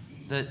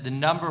 The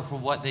number for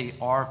what they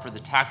are for the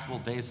taxable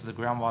base of the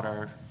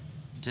groundwater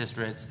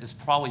districts is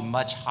probably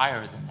much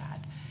higher than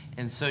that.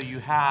 And so you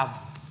have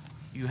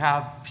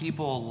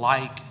people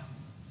like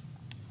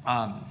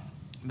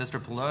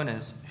Mr.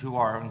 Polonis who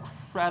are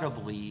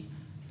incredibly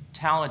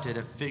talented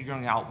at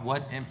figuring out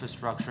what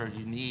infrastructure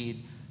you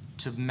need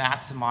to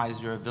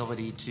maximize your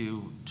ability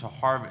to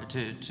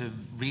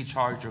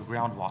recharge your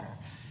groundwater.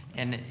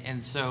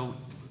 And so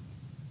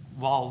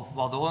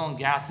while the oil and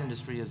gas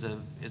industry is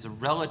a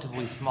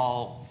relatively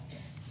small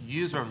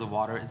user of the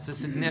water, it's a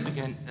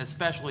significant,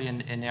 especially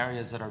in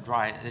areas that are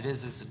dry, it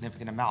is a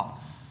significant amount.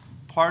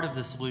 Part of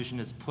the solution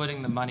is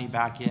putting the money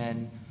back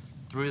in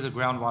through the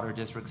groundwater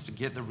districts to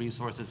get the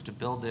resources to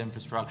build the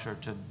infrastructure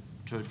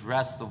to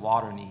address the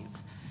water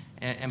needs.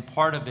 And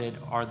part of it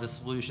are the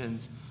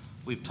solutions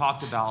we've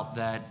talked about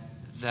that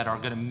are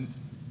going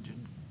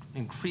to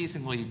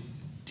increasingly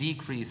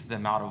decrease the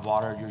amount of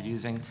water you're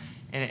using.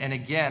 And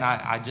again,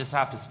 I just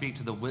have to speak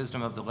to the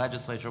wisdom of the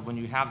legislature. When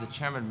you have the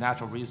chairman of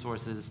natural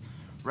resources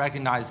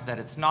recognize that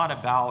it's not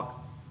about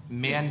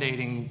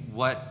mandating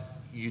what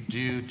you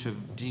do to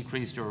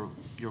decrease your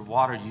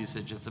water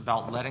usage, it's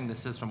about letting the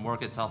system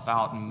work itself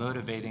out and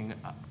motivating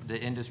the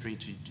industry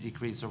to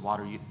decrease their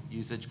water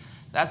usage.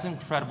 That's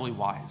incredibly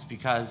wise,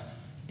 because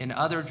in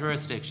other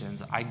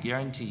jurisdictions, I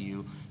guarantee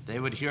you, they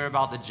would hear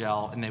about the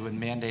gel and they would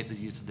mandate the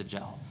use of the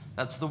gel.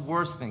 That's the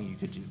worst thing you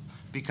could do,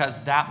 because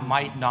that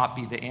might not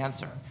be the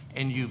answer.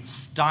 And you've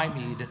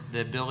stymied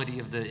the ability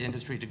of the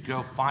industry to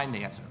go find the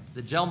answer.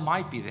 The gel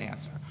might be the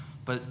answer,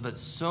 but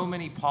so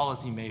many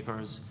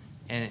policymakers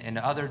in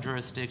other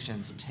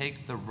jurisdictions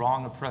take the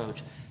wrong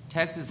approach.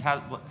 Texas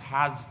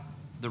has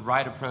the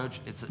right approach.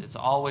 It's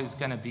always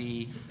going to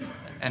be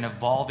an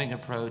evolving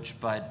approach,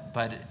 but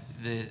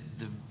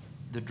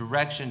the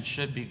direction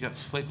should be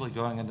quickly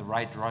going in the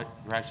right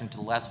direction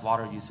to less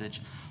water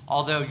usage,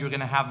 although you're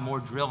going to have more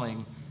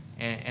drilling,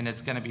 and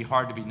it's going to be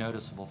hard to be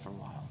noticeable for a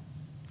while.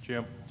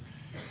 Jim?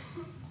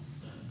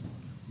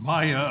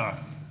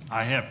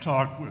 I have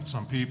talked with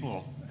some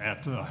people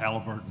at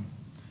Halliburton,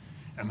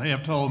 and they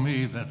have told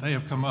me that they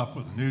have come up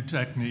with a new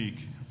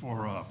technique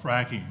for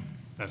fracking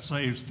that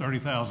saves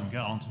 30,000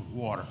 gallons of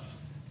water,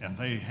 and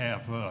they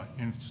have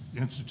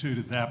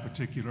instituted that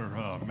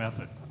particular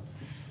method.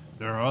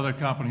 There are other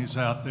companies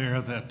out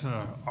there that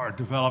are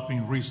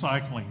developing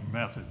recycling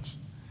methods.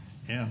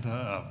 And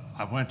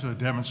I went to a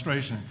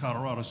demonstration in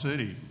Colorado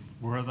City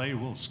where they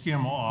will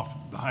skim off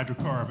the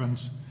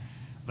hydrocarbons,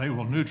 they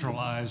will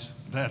neutralize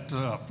that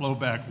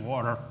flowback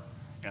water,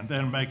 and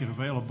then make it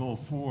available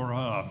for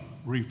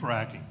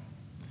refracking.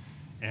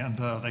 And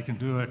they can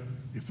do it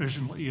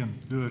efficiently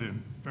and do it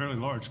in fairly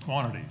large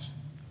quantities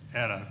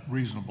at a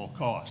reasonable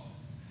cost.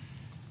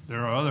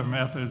 There are other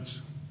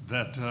methods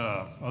that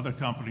other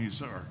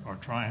companies are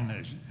trying,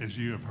 as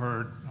you have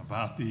heard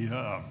about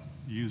the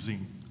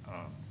using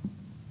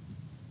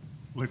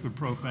liquid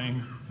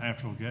propane,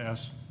 natural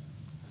gas.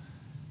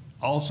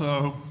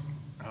 Also,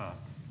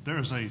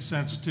 there's a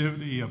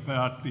sensitivity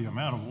about the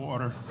amount of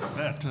water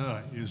that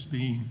is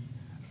being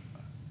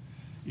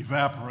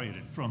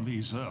evaporated from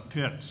these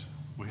pits.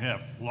 We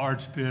have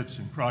large pits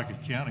in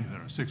Crockett County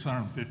that are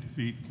 650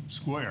 feet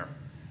square,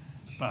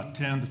 about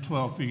 10 to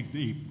 12 feet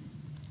deep.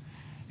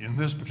 In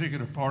this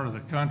particular part of the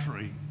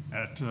country,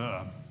 and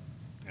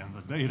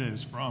the data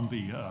is from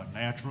the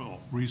Natural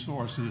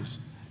Resources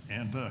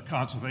and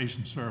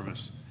Conservation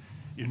Service,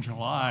 in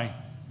July,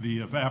 the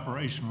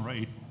evaporation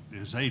rate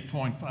is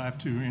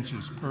 8.52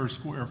 inches per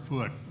square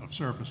foot of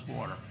surface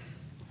water.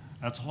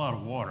 That's a lot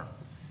of water.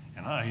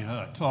 And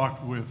I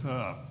talked with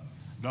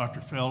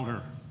Dr.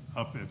 Felder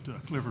up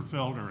at Clifford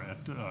Felder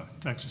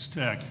at Texas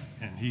Tech,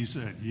 and he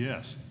said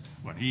yes.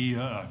 When he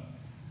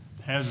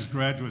has his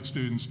graduate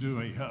students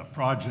do a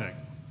project,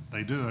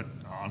 they do it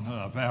on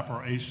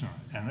evaporation,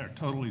 and they're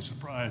totally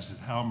surprised at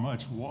how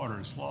much water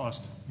is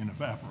lost in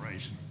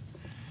evaporation.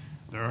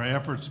 There are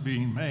efforts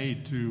being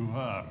made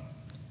to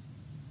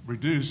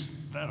reduce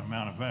that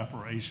amount of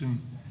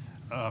evaporation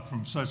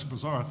from such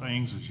bizarre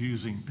things as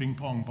using ping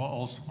pong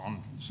balls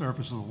on the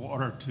surface of the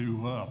water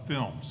to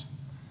films.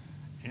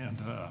 And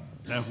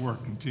that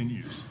work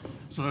continues.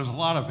 So there's a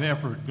lot of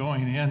effort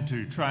going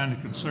into trying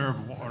to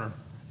conserve water,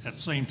 at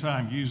the same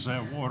time use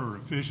that water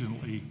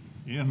efficiently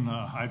in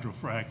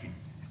hydrofracking.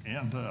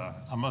 And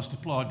I must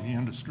applaud the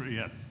industry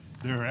at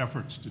their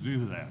efforts to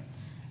do that.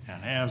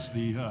 And as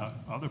the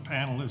other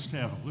panelists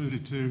have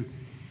alluded to,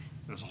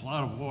 there's a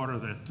lot of water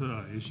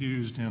that is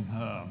used in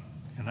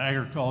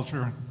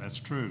agriculture. That's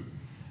true.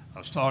 I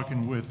was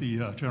talking with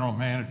the general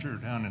manager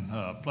down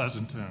in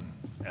Pleasanton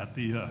at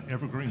the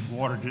Evergreen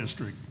Water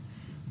District.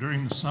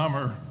 During the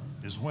summer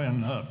is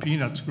when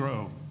peanuts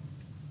grow.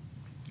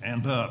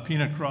 And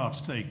peanut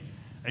crops take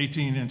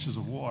 18 inches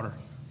of water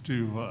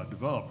to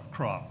develop a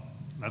crop.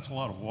 That's a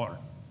lot of water.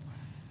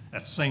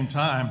 At the same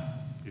time,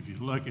 if you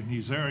look in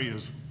these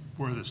areas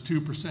where this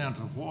 2%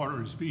 of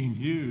water is being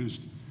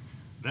used,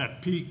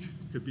 that peak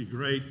could be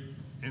great,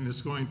 and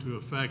it's going to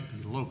affect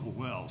the local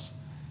wells.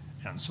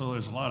 And so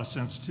there's a lot of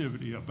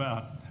sensitivity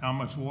about how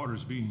much water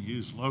is being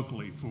used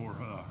locally for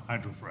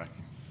hydrofracking.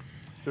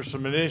 There's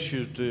some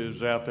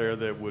initiatives out there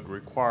that would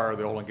require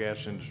the oil and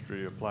gas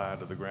industry to apply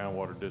to the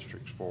groundwater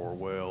districts for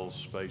wells,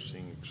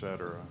 spacing, et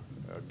cetera.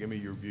 Give me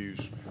your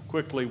views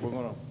quickly. We're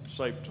going to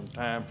save some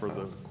time for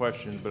the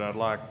questions, but I'd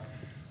like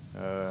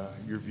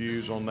your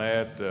views on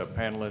that,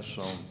 panelists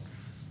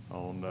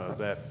on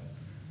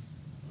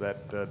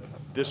that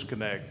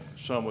disconnect,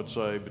 some would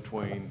say,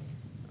 between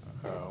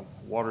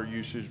water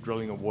usage,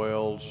 drilling of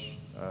wells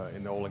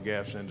in the oil and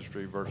gas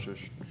industry versus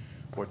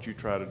what you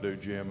try to do,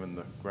 Jim, in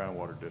the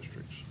groundwater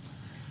districts.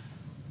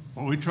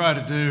 What we try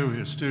to do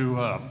is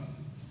to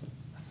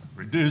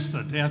reduce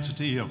the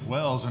density of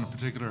wells in a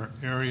particular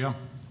area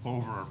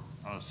over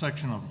a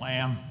section of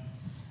land,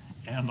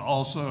 and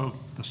also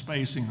the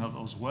spacing of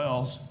those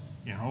wells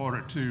in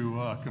order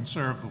to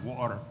conserve the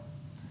water.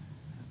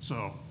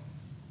 So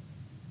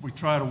we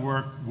try to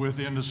work with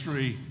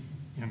industry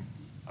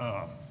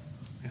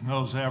in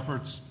those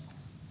efforts.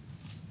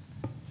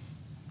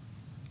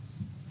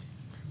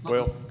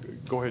 Well,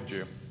 go ahead,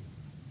 Jim.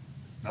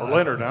 Or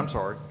Leonard, I'm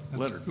sorry.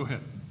 Leonard. Go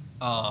ahead.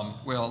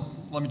 Well,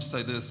 let me just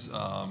say this.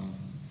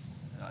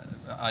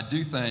 I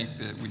do think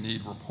that we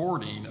need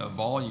reporting of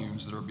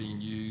volumes that are being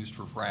used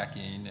for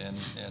fracking, and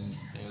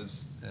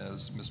as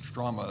Mr.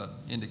 Strama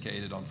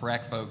indicated, on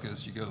Frac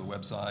Focus, you go to the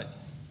website,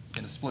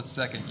 in a split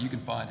second you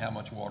can find how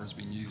much water is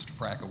being used to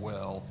frack a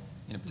well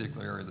in a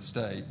particular area of the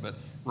state. But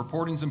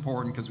reporting is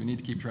important because we need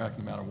to keep track of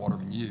the amount of water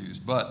being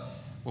used. But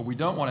what we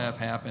don't want to have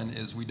happen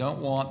is we don't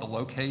want the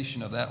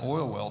location of that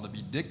oil well to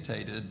be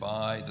dictated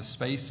by the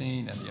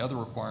spacing and the other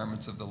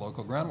requirements of the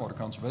local groundwater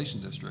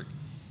conservation district.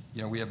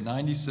 You know, we have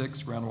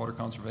 96 groundwater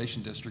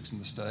conservation districts in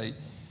the state,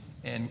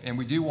 and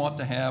we do want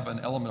to have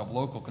an element of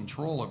local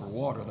control over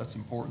water. That's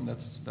important.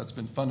 That's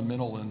been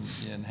fundamental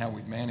in how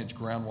we've managed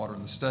groundwater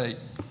in the state.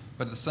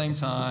 But at the same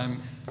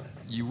time,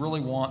 you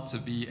really want to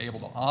be able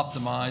to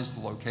optimize the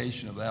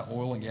location of that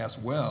oil and gas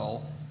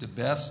well to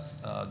best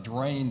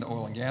drain the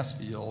oil and gas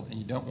field, and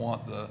you don't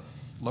want the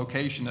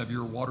location of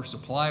your water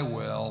supply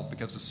well,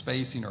 because of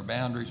spacing or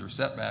boundaries or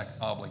setback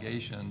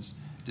obligations,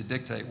 to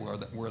dictate where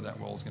that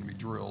well is going to be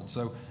drilled.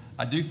 So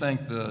I do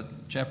think the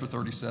Chapter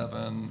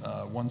 37,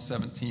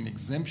 117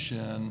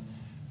 exemption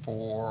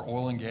for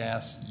oil and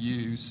gas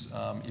use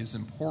is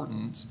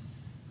important.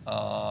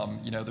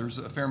 You know, there's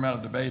a fair amount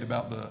of debate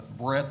about the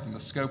breadth and the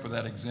scope of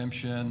that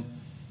exemption.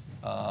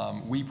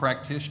 We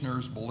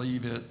practitioners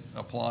believe it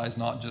applies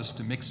not just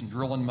to mix and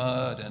drilling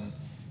mud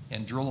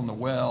and drilling the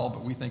well,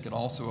 but we think it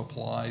also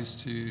applies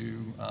to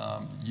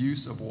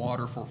use of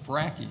water for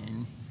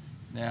fracking.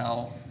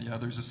 Now, you know,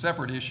 there's a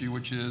separate issue,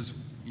 which is,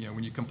 you know,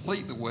 when you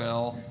complete the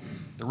well,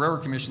 the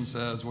Railroad Commission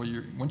says, well,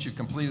 once you've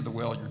completed the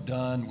well, you're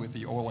done with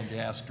the oil and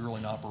gas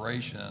drilling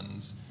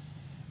operations.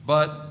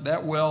 But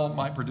that well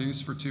might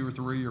produce for 2 or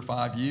 3 or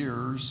 5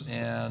 years,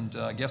 and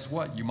guess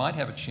what? You might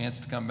have a chance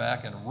to come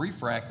back and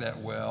refrac that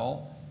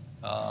well,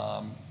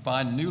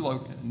 find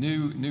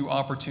new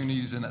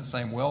opportunities in that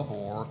same well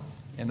bore,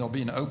 and there'll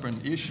be an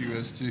open issue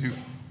as to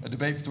a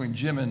debate between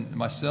Jim and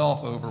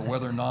myself over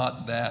whether or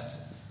not that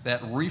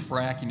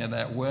refracking of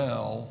that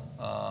well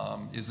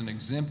is an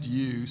exempt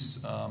use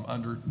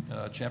under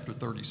Chapter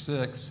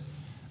 36.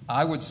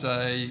 I would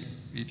say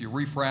if you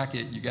refrac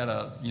it, you got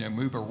to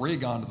move a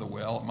rig onto the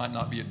well. It might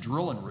not be a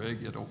drilling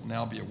rig; it'll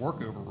now be a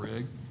workover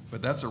rig.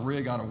 But that's a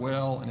rig on a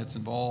well, and it's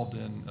involved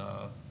in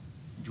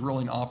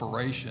drilling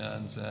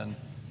operations,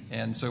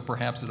 and so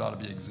perhaps it ought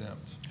to be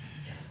exempt.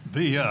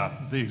 The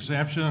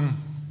exemption,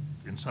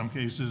 in some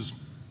cases,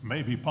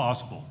 may be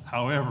possible.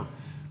 However,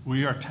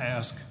 we are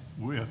tasked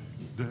with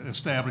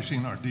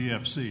establishing our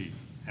DFC,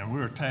 and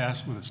we're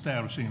tasked with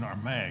establishing our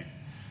MAG.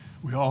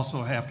 We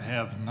also have to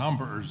have the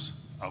numbers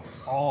of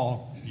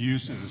all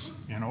uses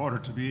in order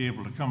to be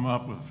able to come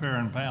up with a fair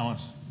and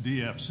balanced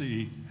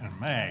DFC and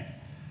MAG.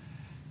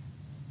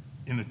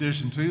 In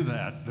addition to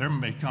that, there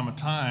may come a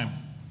time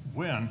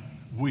when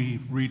we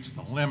reach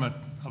the limit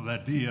of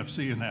that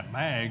DFC and that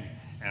MAG,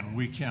 and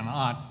we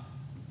cannot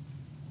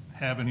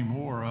have any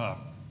more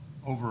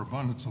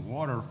overabundance of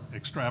water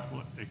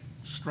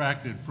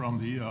extracted from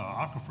the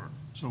aquifer.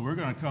 So we're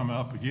going to come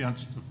up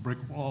against a brick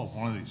wall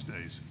one of these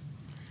days.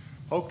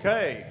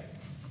 Okay.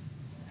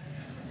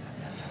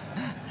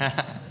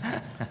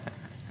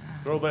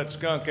 Throw that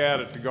skunk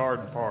out at the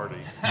garden party.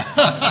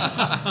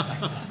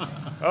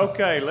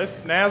 Okay,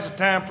 now's the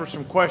time for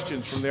some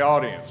questions from the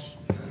audience.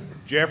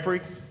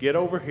 Jeffrey, get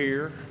over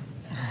here.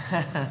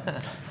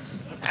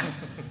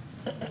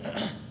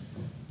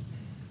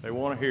 They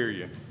want to hear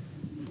you.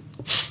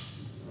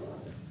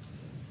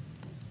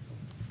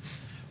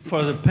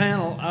 For the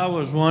panel, I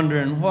was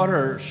wondering what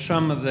are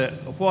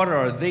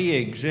the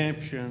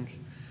exemptions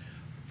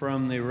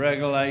from the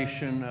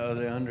regulation of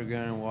the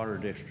underground water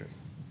district?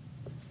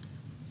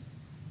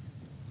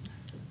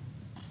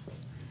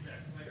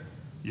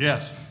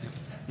 Yes.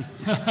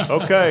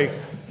 Okay.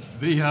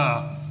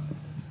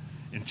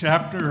 In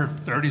Chapter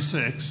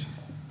 36,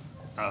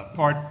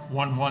 Part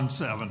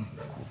 117,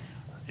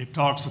 it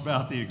talks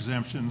about the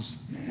exemptions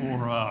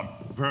for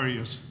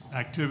various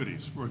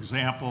activities. For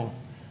example,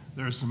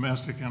 there's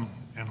domestic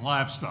and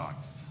livestock.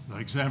 The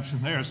exemption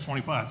there is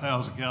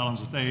 25,000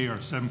 gallons a day or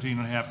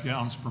 17.5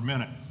 gallons per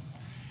minute.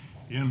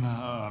 In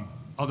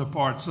other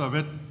parts of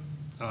it,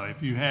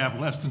 if you have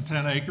less than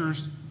 10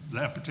 acres,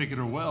 that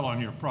particular well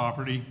on your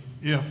property,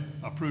 if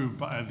approved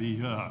by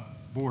the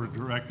board of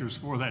directors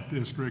for that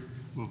district,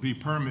 will be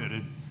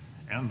permitted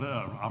and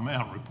the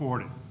amount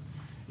reported.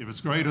 If it's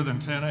greater than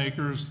 10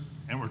 acres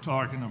and we're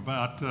talking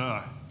about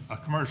a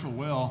commercial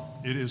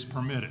well, it is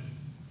permitted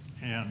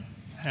and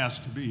has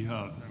to be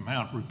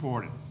amount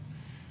reported.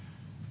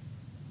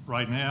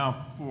 Right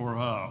now for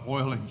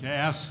oil and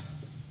gas,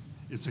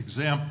 it's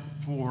exempt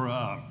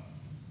for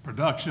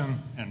production,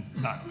 and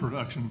not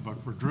production,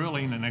 but for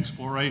drilling and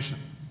exploration.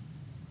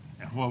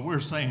 And what we're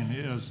saying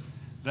is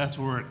that's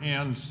where it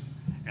ends,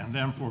 and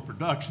then for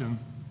production,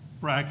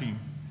 fracking,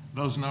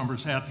 those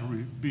numbers have to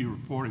be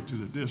reported to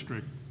the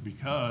district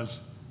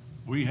because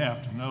we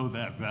have to know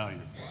that value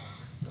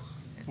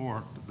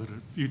for the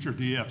future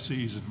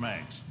DFCs and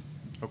MAGs.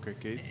 Okay,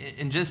 Keith.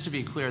 And just to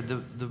be clear,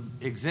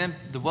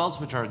 the wells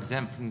which are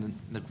exempt from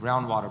the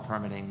groundwater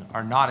permitting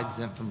are not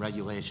exempt from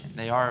regulation.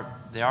 They are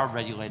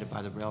regulated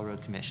by the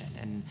Railroad Commission,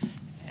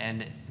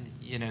 and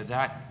you know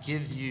that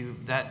gives you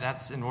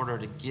that's in order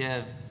to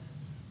give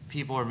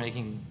people who are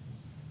making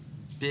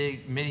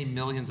many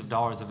millions of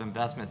dollars of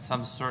investment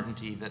some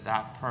certainty that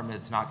that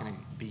permit's not going to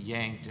be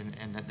yanked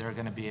and that they're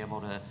going to be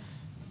able to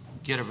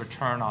get a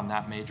return on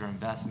that major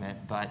investment.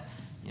 But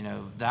you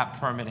know that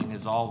permitting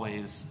is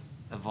always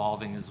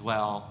evolving as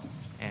well,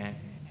 and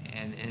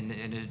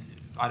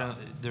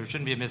there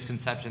shouldn't be a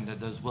misconception that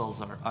those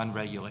wells are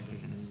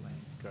unregulated in any way.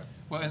 Okay.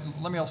 Well, and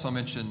let me also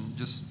mention,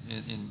 just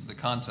in the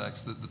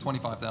context, that the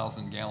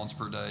 25,000 gallons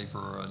per day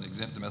for an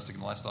exempt domestic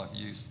and livestock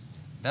use,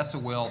 that's a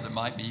well that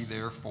might be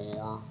there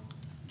for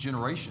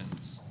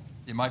generations.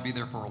 It might be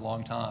there for a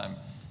long time.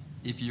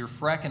 If you're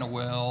fracking a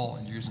well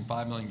and you're using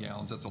 5 million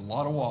gallons, that's a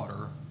lot of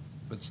water,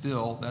 but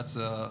still, that's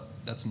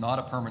not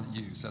a permanent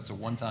use. That's a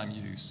one-time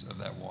use of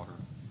that water.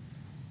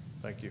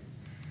 Thank you.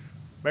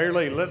 Mayor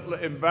Lee,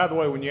 and by the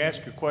way, when you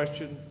ask a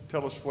question,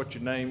 tell us what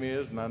your name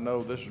is, and I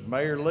know this is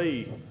Mayor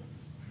Lee.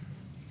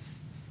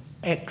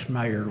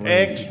 Ex-Mayor Lee.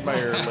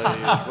 Ex-Mayor Lee is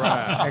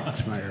right.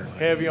 Ex-Mayor Lee.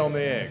 Heavy on the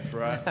X,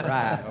 right?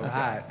 Right, Okay.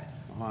 right.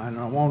 And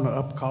I'm on the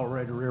Upper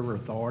Colorado River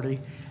Authority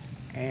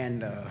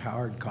and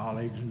Howard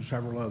College and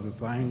several other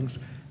things.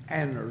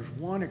 And there's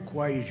one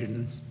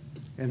equation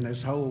in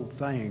this whole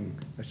thing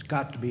that's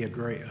got to be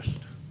addressed.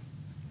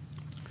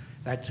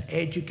 That's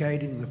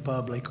educating the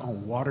public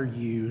on water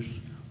use.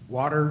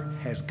 Water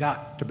has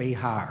got to be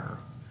higher.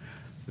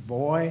 The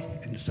boy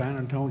in San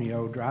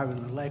Antonio driving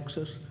the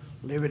Lexus,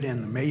 living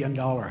in the $1 million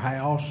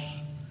house,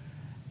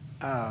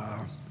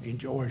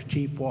 enjoys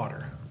cheap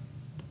water.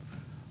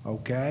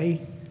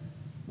 Okay?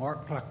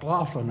 Mark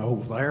McLaughlin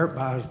over there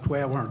buys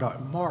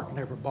 $1,200. Mark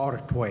never bought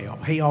a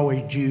 12. He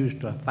always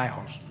used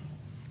 1,000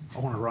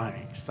 on a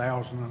range,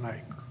 1,000 an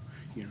acre,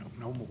 you know,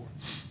 no more.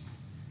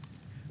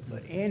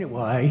 But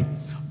anyway,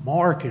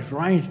 Mark has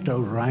ranged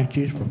those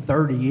ranches for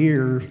 30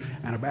 years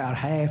and about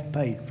half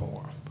paid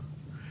for them.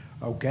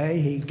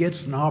 Okay, he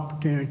gets an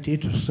opportunity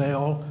to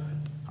sell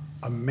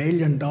 $1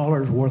 million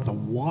worth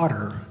of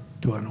water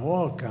to an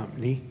oil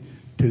company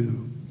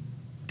to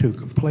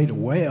complete a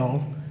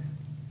well.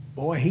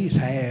 Boy, he's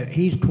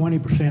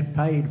 20%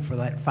 paid for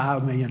that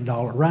 $5 million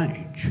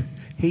range.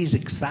 He's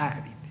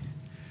excited.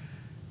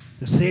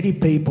 The city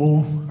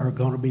people are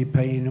going to be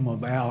paying him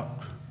about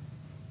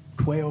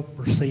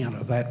 12%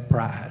 of that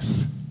price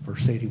for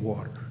city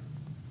water.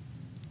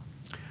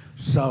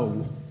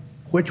 So,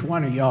 which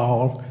one of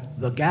y'all,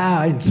 the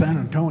guy in San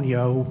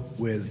Antonio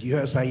with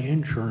USA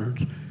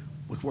Insurance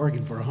was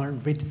working for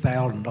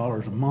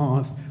 $150,000 a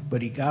month,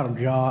 but he got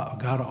an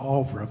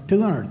offer of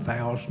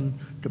 $200,000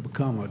 to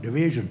become a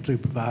division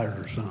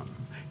supervisor or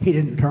something. He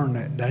didn't turn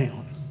that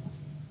down.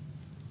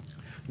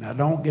 Now,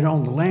 don't get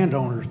on the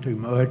landowners too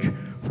much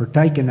for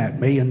taking that $1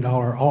 million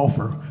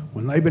offer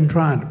when they've been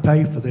trying to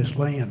pay for this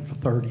land for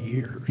 30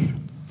 years.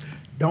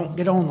 Don't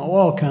get on the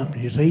oil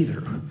companies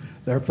either.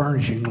 They're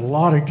furnishing a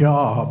lot of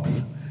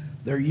jobs.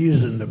 They're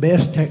using the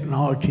best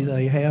technology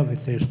they have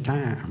at this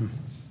time.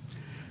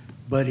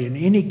 But in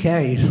any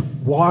case,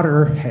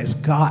 water has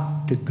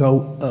got to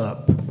go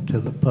up to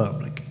the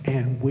public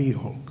and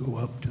will go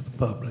up to the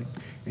public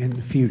in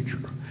the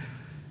future.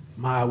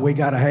 We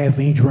got a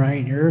half-inch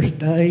rain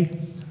yesterday.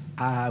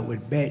 I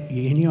would bet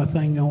you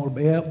anything you want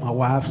to bet, my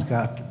wife's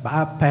got to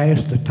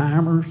bypass the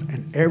timers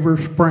and every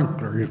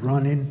sprinkler is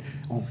running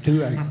on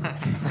 2 acres.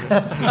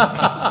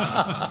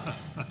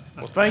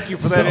 Well, thank you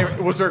for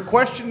that. Was there a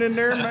question in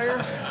there, Mayor?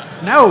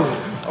 No.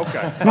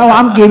 Okay. No,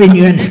 I'm giving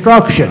you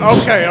instructions.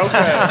 Okay.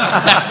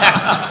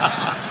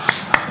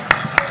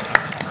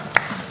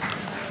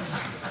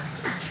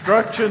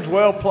 Instructions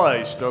well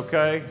placed,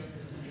 okay?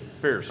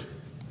 Pierce.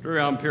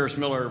 I'm Pierce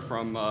Miller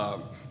from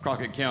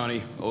Crockett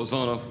County,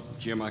 Ozona.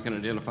 Jim, I can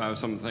identify with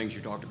some of the things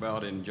you talked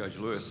about, and Judge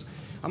Lewis.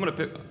 I'm going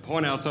to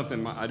point out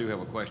something. I do have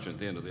a question at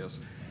the end of this.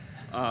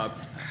 I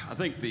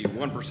think the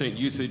 1%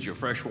 usage of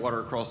fresh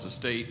water across the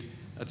state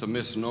That's a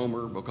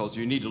misnomer, because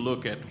you need to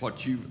look at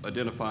what you've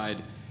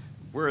identified,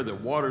 where the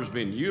water's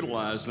being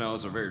utilized now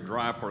is a very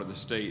dry part of the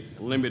state,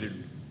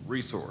 limited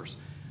resource.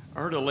 I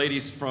heard a lady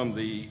from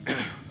the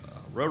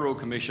Railroad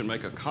Commission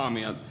make a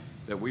comment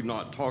that we've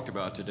not talked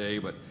about today,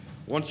 but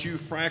once you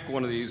frack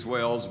one of these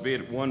wells, be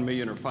it 1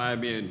 million or 5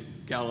 million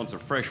gallons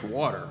of fresh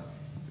water,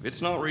 if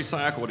it's not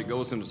recycled, it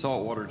goes into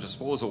saltwater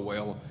disposal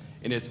well,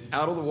 and it's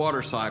out of the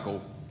water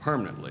cycle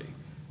permanently.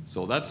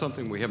 So that's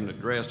something we haven't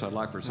addressed. I'd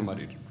like for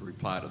somebody to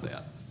reply to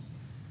that.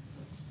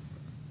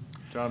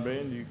 John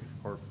Ben, you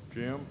or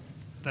Jim?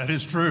 That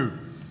is true.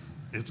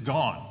 It's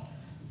gone,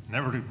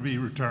 never to be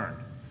returned.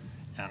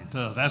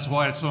 And that's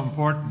why it's so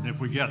important if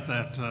we get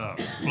that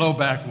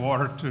flowback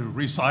water to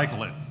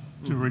recycle it,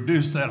 to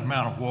reduce that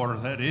amount of water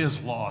that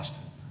is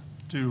lost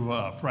to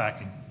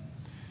fracking.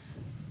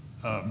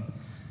 I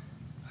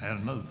had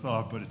another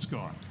thought, but it's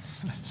gone.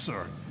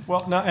 Sorry.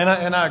 Well, no,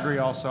 and I agree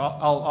also.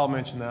 I'll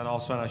mention that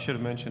also, and I should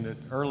have mentioned it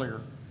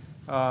earlier.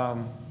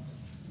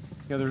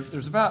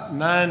 There's about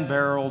 9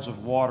 barrels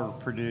of water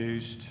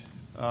produced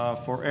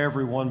for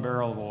every 1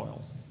 barrel of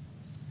oil.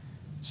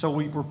 So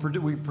we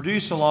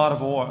produce a lot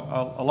of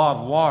oil, a lot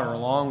of water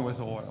along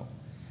with oil,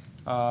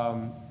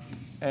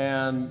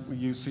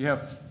 and so you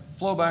have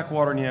flowback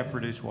water and you have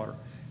produced water.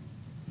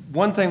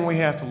 One thing we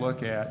have to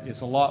look at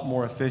is a lot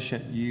more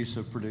efficient use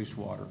of produced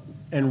water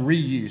and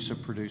reuse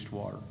of produced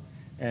water,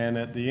 and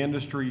at the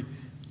industry,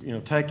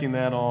 taking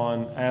that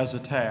on as a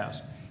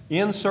task.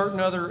 In certain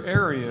other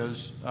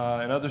areas, in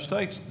other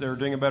states, they're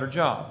doing a better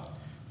job.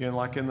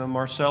 Like in the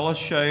Marcellus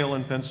Shale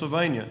in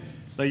Pennsylvania,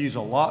 they use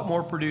a lot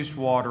more produced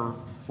water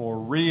for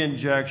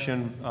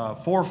re-injection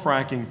for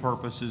fracking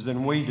purposes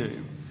than we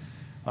do,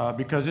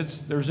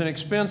 because there's an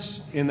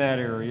expense in that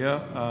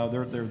area.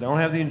 They don't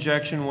have the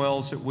injection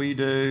wells that we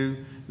do,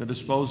 the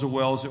disposal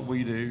wells that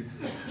we do,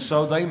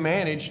 so they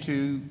manage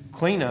to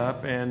clean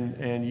up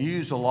and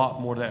use a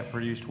lot more of that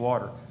produced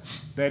water.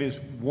 That is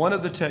one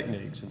of the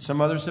techniques, and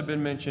some others have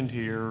been mentioned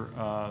here,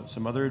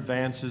 some other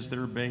advances that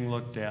are being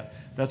looked at.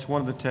 That's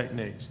one of the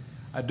techniques.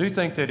 I do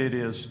think that it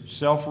is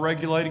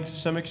self-regulating to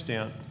some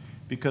extent,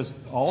 because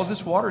all of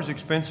this water is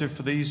expensive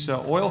for these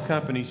oil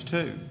companies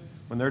too.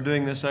 When they're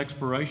doing this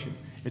exploration,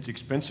 it's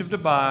expensive to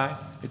buy,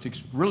 it's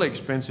really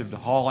expensive to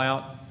haul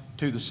out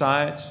to the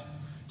sites.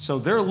 So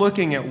they're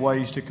looking at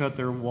ways to cut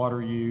their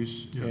water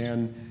use,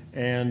 yes,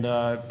 and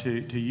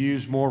to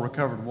use more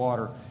recovered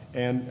water.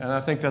 And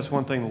I think that's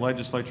one thing the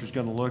legislature is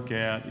going to look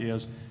at,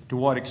 is to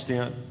what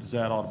extent does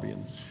that ought to be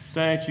in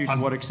statute, to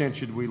what extent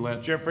should we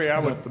let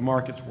the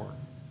markets work.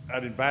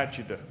 I'd invite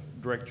you to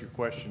direct your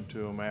question to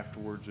them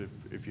afterwards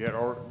if you had,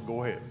 or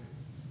go ahead.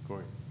 Go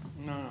ahead.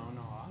 No,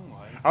 I'm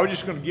waiting. I was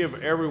just going to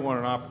give everyone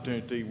an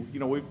opportunity.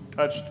 We've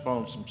touched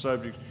upon some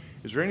subjects.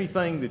 Is there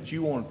anything that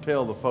you want to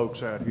tell the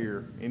folks out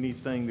here,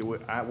 anything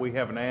that we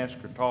haven't asked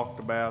or talked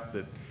about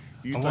that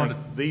you think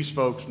these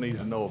folks need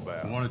to know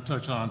about? I want to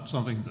touch on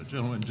something the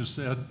gentleman just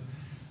said,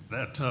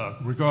 that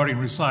regarding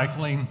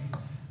recycling,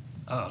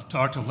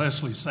 talked to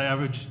Leslie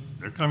Savage.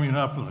 They're coming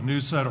up with a new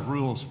set of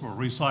rules for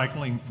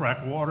recycling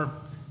frack water,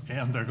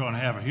 and they're going to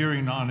have a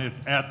hearing on it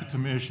at the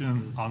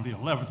commission on the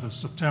 11th of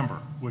September,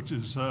 which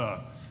is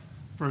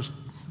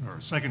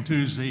second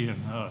Tuesday in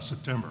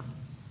September.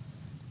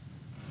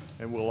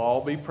 And we'll all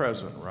be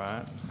present,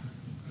 right?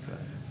 Okay.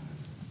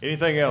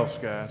 Anything else,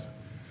 guys?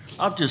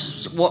 I'll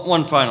just,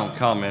 one final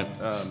comment.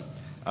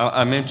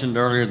 I mentioned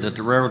earlier that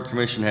the Railroad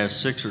Commission has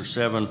 6 or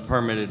 7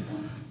 permitted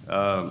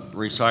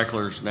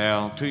recyclers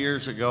now. 2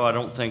 years ago, I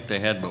don't think they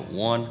had but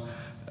 1.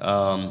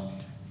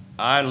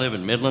 I live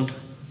in Midland,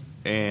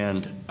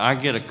 and I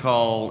get a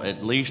call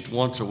at least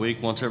once a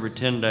week, once every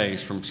 10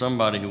 days, from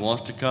somebody who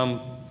wants to come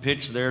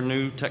pitch their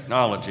new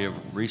technology of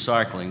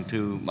recycling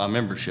to my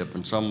membership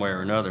in some way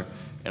or another.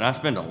 And I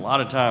spend a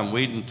lot of time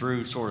weeding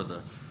through sort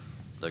of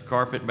the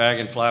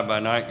carpetbagging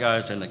fly-by-night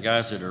guys and the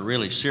guys that are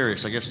really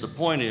serious. I guess the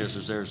point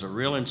is there's a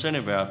real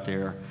incentive out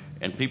there,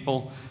 and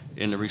people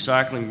in the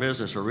recycling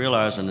business are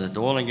realizing that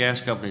the oil and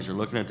gas companies are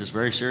looking at this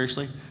very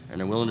seriously, and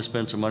they're willing to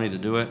spend some money to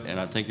do it,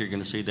 and I think you're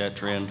going to see that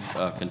trend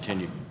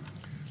continue.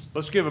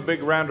 Let's give a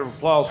big round of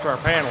applause to our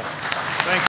panel.